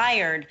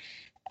inspired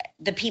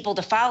the people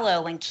to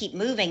follow and keep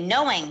moving,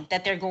 knowing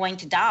that they're going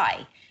to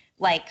die.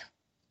 Like,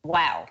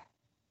 wow.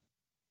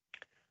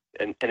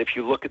 And if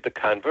you look at the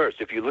converse,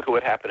 if you look at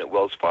what happened at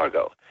Wells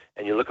Fargo,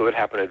 and you look at what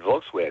happened at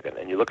Volkswagen,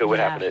 and you look at what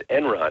happened at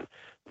Enron,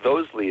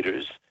 those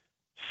leaders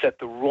set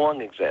the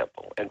wrong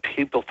example, and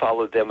people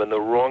followed them in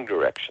the wrong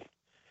direction.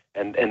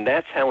 And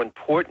that's how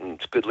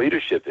important good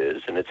leadership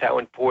is, and it's how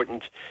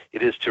important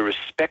it is to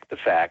respect the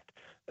fact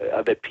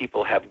that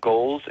people have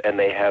goals, and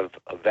they have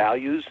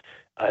values,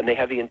 and they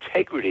have the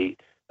integrity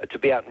to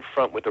be out in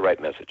front with the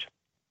right message.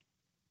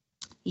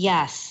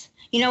 Yes.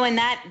 And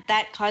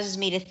that causes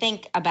me to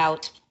think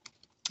about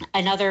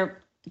another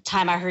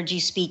time I heard you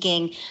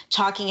speaking,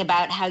 talking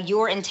about how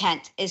your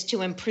intent is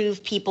to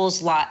improve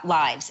people's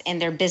lives and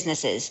their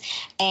businesses,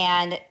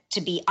 and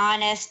to be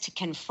honest, to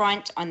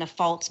confront on the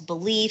false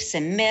beliefs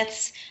and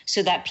myths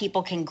so that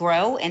people can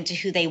grow into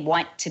who they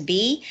want to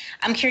be.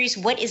 I'm curious,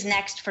 what is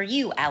next for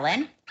you,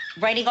 Ellen?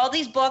 Writing all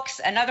these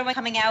books, another one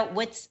coming out.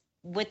 What's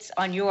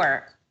on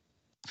your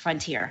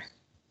frontier?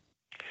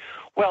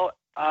 Well,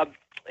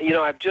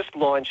 I've just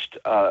launched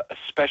a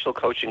special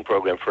coaching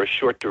program for a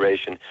short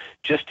duration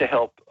just to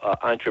help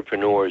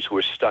entrepreneurs who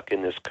are stuck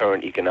in this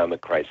current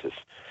economic crisis.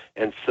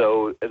 And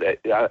so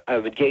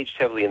I've engaged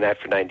heavily in that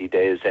for 90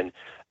 days. And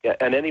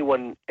any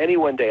one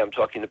day I'm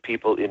talking to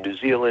people in New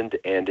Zealand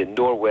and in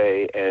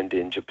Norway and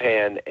in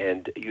Japan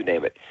and you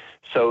name it.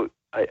 So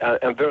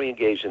I'm very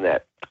engaged in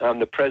that. I'm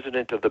the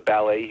president of the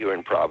ballet here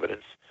in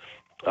Providence.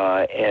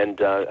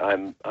 And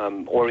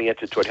I'm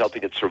oriented toward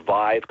helping it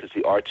survive because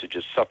the arts are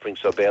just suffering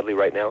so badly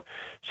right now.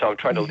 So I'm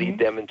trying to lead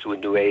them into a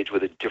new age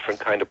with a different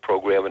kind of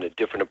program and a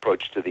different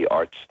approach to the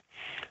arts.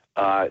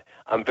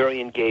 I'm very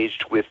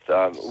engaged with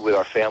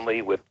our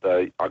family, with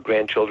our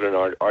grandchildren,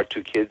 our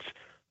two kids,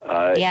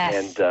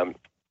 and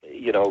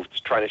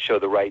trying to show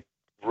the right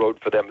road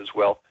for them as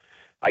well.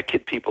 I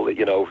kid people that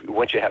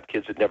once you have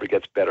kids, it never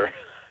gets better.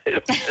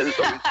 It's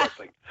always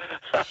something.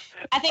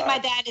 I think my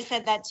dad has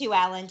said that too,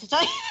 Alan, to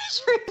tell you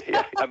the truth.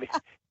 Yeah, I mean,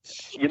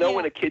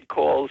 when a kid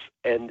calls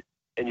and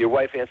your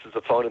wife answers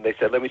the phone and they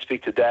said, "Let me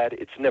speak to Dad,"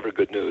 it's never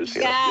good news.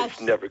 It's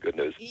never good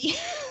news. Yeah.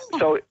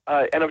 So,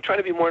 and I'm trying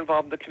to be more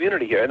involved in the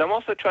community here. And I'm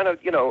also trying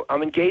to,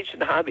 I'm engaged in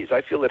hobbies.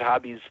 I feel that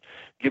hobbies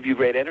give you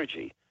great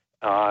energy.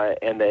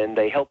 And then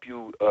they help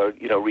you,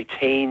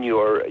 retain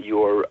your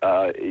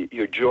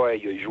joy,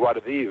 your joie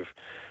de vivre.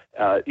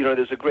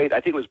 There's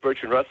I think it was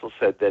Bertrand Russell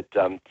said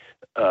that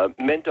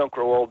men don't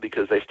grow old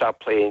because they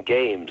stop playing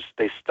games.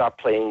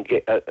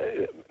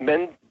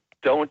 Men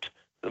don't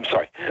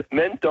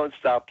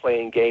stop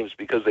playing games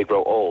because they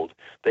grow old.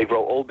 They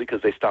grow old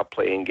because they stop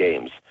playing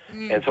games.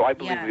 And so I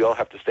believe we all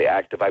have to stay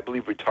active. I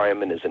believe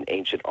retirement is an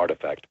ancient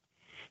artifact.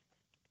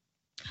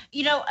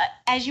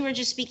 As you were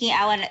just speaking,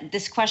 Alan,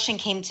 this question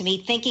came to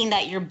me, thinking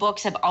that your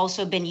books have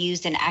also been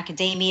used in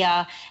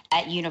academia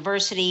at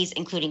universities,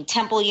 including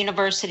Temple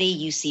University,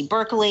 UC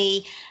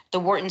Berkeley, the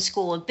Wharton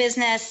School of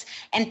Business,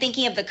 and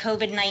thinking of the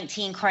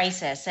COVID-19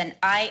 crisis. And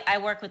I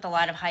work with a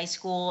lot of high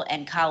school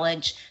and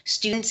college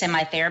students in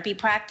my therapy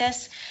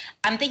practice.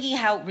 I'm thinking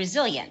how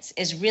resilience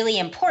is really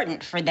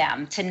important for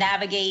them to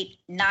navigate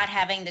not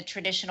having the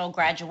traditional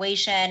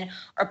graduation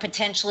or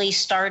potentially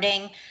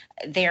starting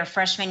their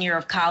freshman year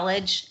of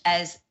college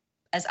as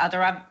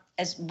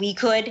we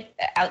could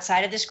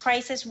outside of this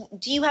crisis.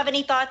 Do you have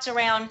any thoughts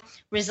around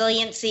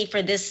resiliency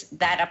for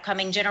that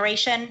upcoming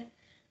generation?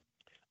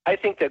 I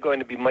think they're going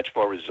to be much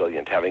more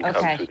resilient having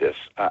come through this.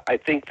 I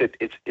think that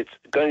it's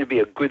going to be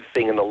a good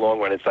thing in the long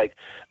run. It's like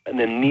an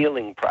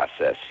annealing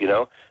process,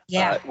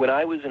 Yeah. When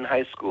I was in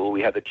high school,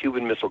 we had the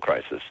Cuban Missile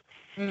Crisis.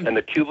 And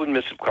the Cuban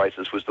Missile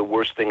Crisis was the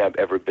worst thing I've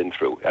ever been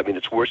through. I mean,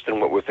 it's worse than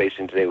what we're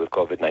facing today with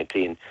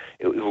COVID-19.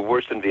 It was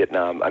worse than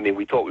Vietnam. I mean,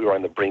 we thought we were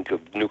on the brink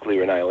of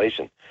nuclear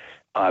annihilation.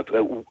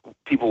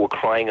 People were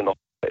crying in the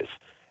hallways.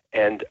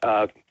 And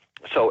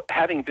so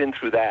having been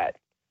through that,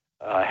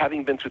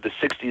 having been through the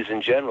 60s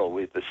in general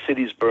with the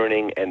cities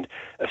burning and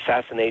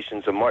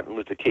assassinations of Martin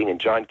Luther King and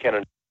John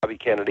Kennedy, Bobby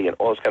Kennedy, and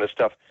all this kind of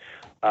stuff,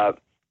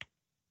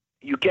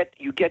 you get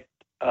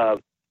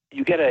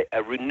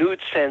a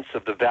renewed sense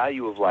of the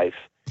value of life,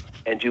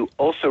 and you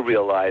also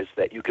realize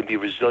that you can be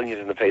resilient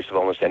in the face of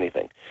almost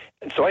anything.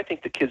 And so I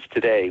think the kids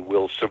today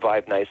will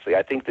survive nicely.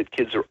 I think that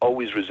kids are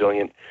always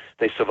resilient.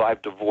 They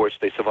survive divorce.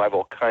 They survive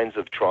all kinds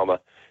of trauma.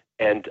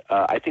 And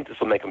I think this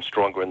will make them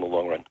stronger in the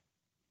long run.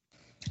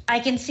 I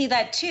can see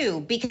that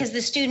too, because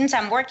the students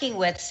I'm working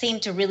with seem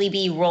to really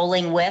be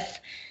rolling with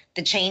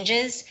the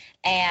changes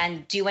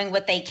and doing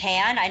what they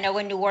can. I know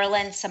in New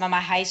Orleans, some of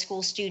my high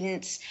school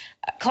students,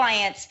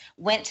 clients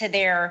went to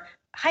their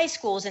high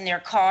schools in their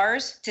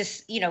cars to,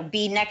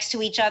 be next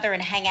to each other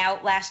and hang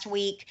out last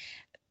week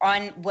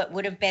on what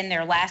would have been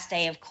their last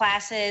day of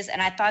classes.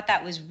 And I thought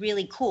that was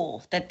really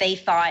cool that they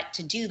thought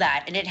to do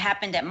that. And it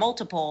happened at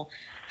multiple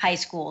high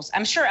schools,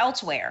 I'm sure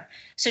elsewhere.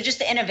 So just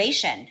the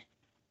innovation.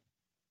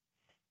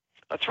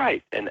 That's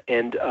right. And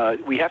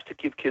we have to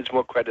give kids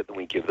more credit than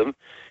we give them.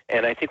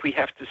 And I think we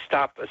have to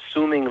stop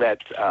assuming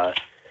that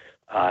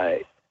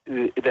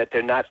that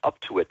they're not up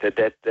to it,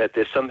 that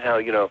they're somehow,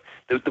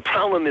 the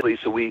problem is,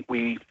 Lisa,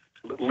 we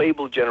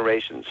label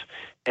generations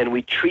and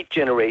we treat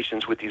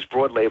generations with these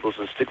broad labels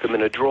and stick them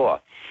in a drawer.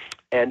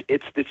 And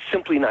it's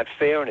simply not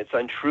fair, and it's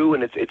untrue,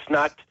 and it's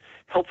not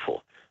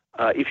helpful.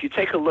 If you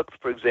take a look,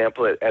 for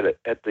example,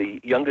 at the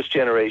youngest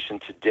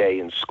generation today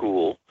in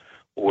school,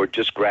 or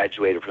just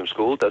graduated from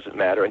school, doesn't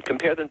matter, and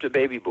compare them to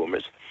baby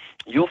boomers,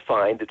 you'll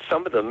find that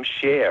some of them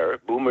share,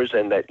 boomers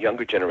and that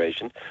younger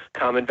generation,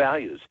 common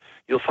values.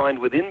 You'll find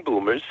within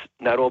boomers,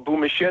 not all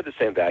boomers share the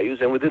same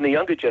values, and within the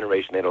younger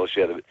generation, they don't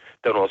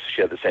also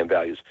share the same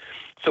values.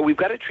 So we've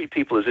got to treat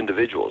people as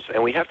individuals,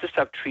 and we have to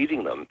stop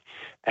treating them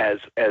as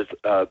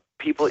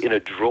people in a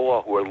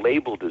drawer who are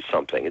labeled as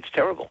something. It's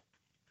terrible.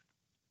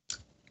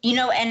 You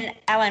know, and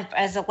Alan,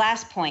 as a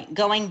last point,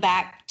 going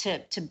back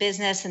to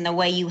business and the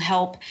way you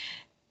help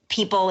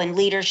people in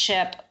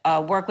leadership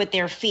work with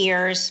their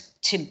fears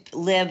to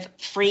live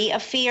free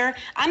of fear,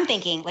 I'm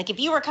thinking, like, if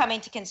you were coming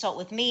to consult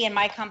with me and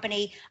my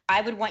company,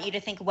 I would want you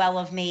to think well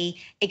of me.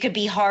 It could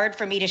be hard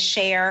for me to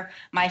share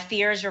my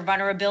fears or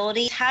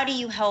vulnerabilities. How do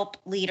you help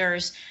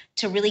leaders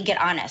to really get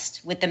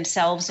honest with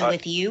themselves and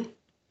with you?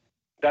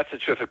 That's a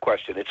terrific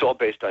question. It's all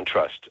based on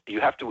trust.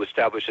 You have to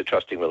establish a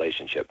trusting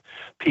relationship.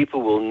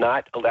 People will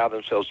not allow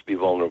themselves to be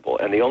vulnerable,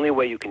 and the only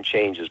way you can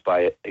change is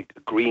by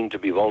agreeing to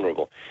be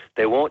vulnerable.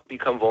 They won't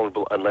become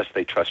vulnerable unless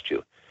they trust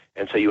you.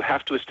 And so you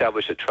have to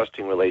establish a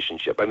trusting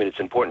relationship. I mean, it's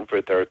important for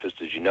a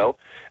therapist, as you know.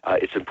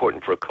 It's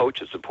important for a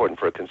coach. It's important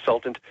for a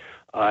consultant.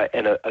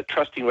 And a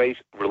trusting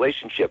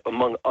relationship,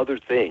 among other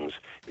things,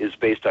 is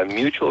based on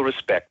mutual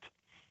respect,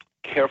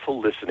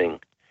 careful listening,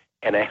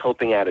 and a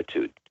helping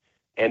attitude.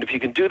 And if you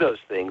can do those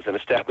things and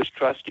establish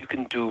trust, you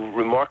can do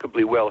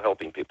remarkably well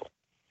helping people.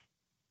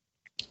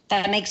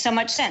 That makes so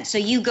much sense. So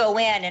you go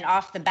in and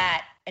off the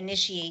bat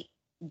initiate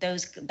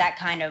that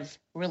kind of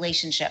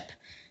relationship.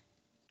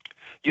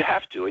 You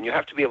have to, and you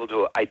have to be able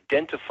to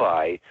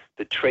identify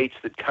the traits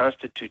that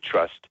constitute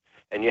trust,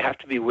 and you have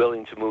to be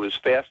willing to move as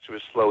fast or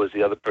as slow as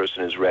the other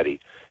person is ready.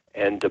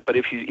 And but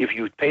if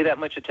you pay that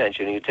much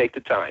attention and you take the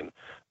time,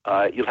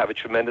 you'll have a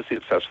tremendously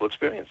successful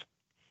experience.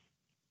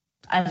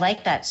 I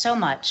like that so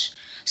much.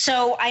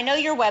 So I know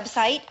your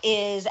website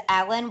is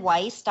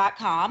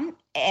alanweiss.com,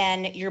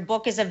 and your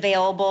book is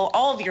available.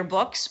 All of your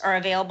books are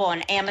available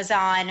on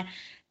Amazon,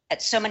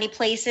 at so many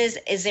places.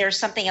 Is there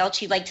something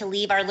else you'd like to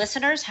leave our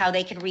listeners, how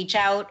they can reach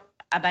out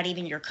about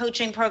even your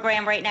coaching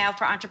program right now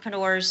for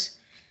entrepreneurs?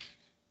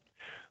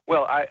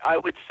 Well, I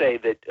would say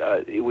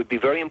that it would be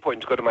very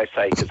important to go to my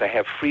site because I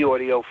have free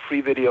audio,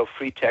 free video,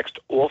 free text,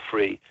 all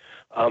free.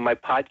 My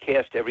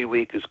podcast every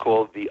week is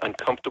called The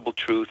Uncomfortable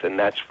Truth, and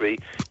that's free.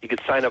 You can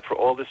sign up for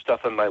all this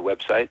stuff on my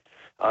website.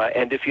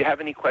 And if you have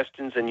any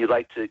questions and you'd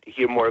like to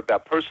hear more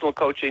about personal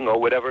coaching or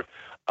whatever,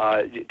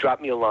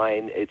 drop me a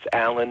line. It's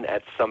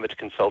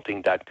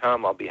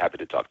alan@summitconsulting.com. I'll be happy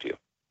to talk to you.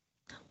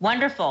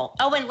 Wonderful.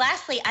 Oh, and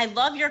lastly, I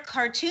love your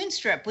cartoon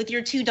strip with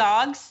your two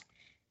dogs.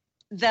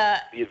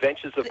 The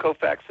Adventures of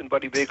Koufax and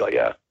Buddy Beagle,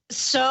 yeah.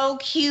 So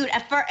cute.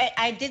 At first,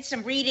 I did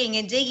some reading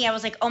and digging. I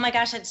was like, oh my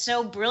gosh, that's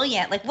so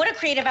brilliant. Like, what a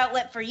creative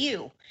outlet for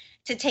you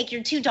to take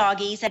your two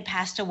doggies that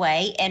passed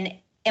away and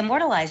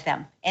immortalize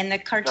them in the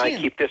cartoon. I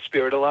keep their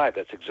spirit alive.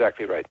 That's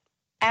exactly right.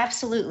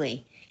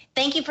 Absolutely.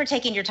 Thank you for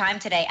taking your time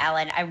today,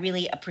 Alan. I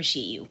really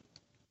appreciate you.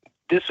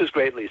 This was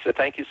great, Lisa.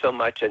 Thank you so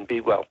much, and be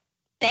well.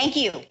 Thank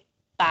you.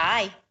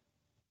 Bye.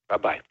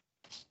 Bye-bye.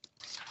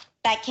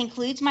 That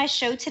concludes my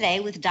show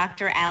today with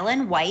Dr.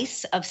 Alan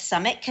Weiss of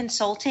Summit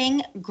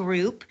Consulting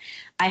Group.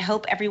 I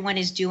hope everyone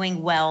is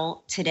doing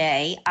well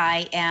today.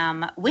 I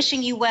am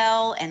wishing you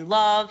well and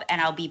love,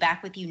 and I'll be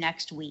back with you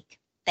next week.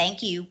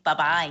 Thank you.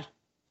 Bye-bye.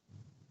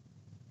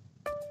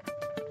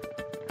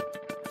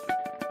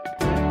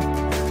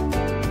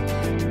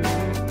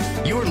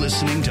 You're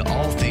listening to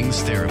All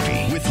Things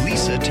Therapy with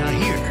Lisa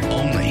Tahir,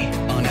 only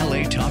on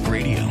LA Talk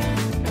Radio.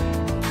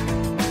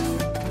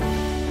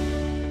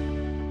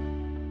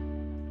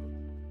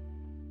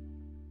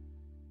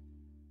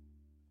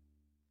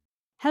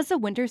 Has the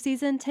winter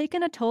season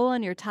taken a toll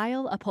on your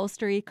tile,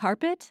 upholstery,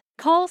 carpet?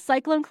 Call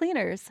Cyclone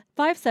Cleaners,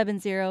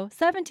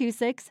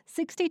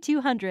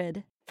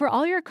 570-726-6200. For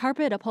all your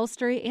carpet,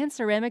 upholstery, and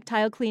ceramic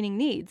tile cleaning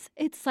needs,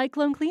 it's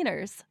Cyclone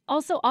Cleaners,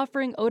 also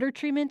offering odor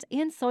treatment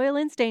and soil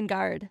and stain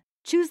guard.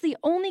 Choose the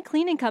only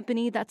cleaning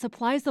company that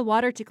supplies the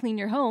water to clean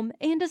your home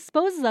and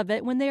disposes of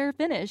it when they are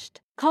finished.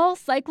 Call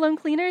Cyclone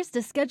Cleaners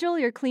to schedule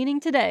your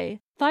cleaning today,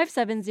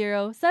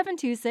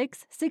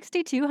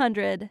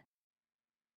 570-726-6200.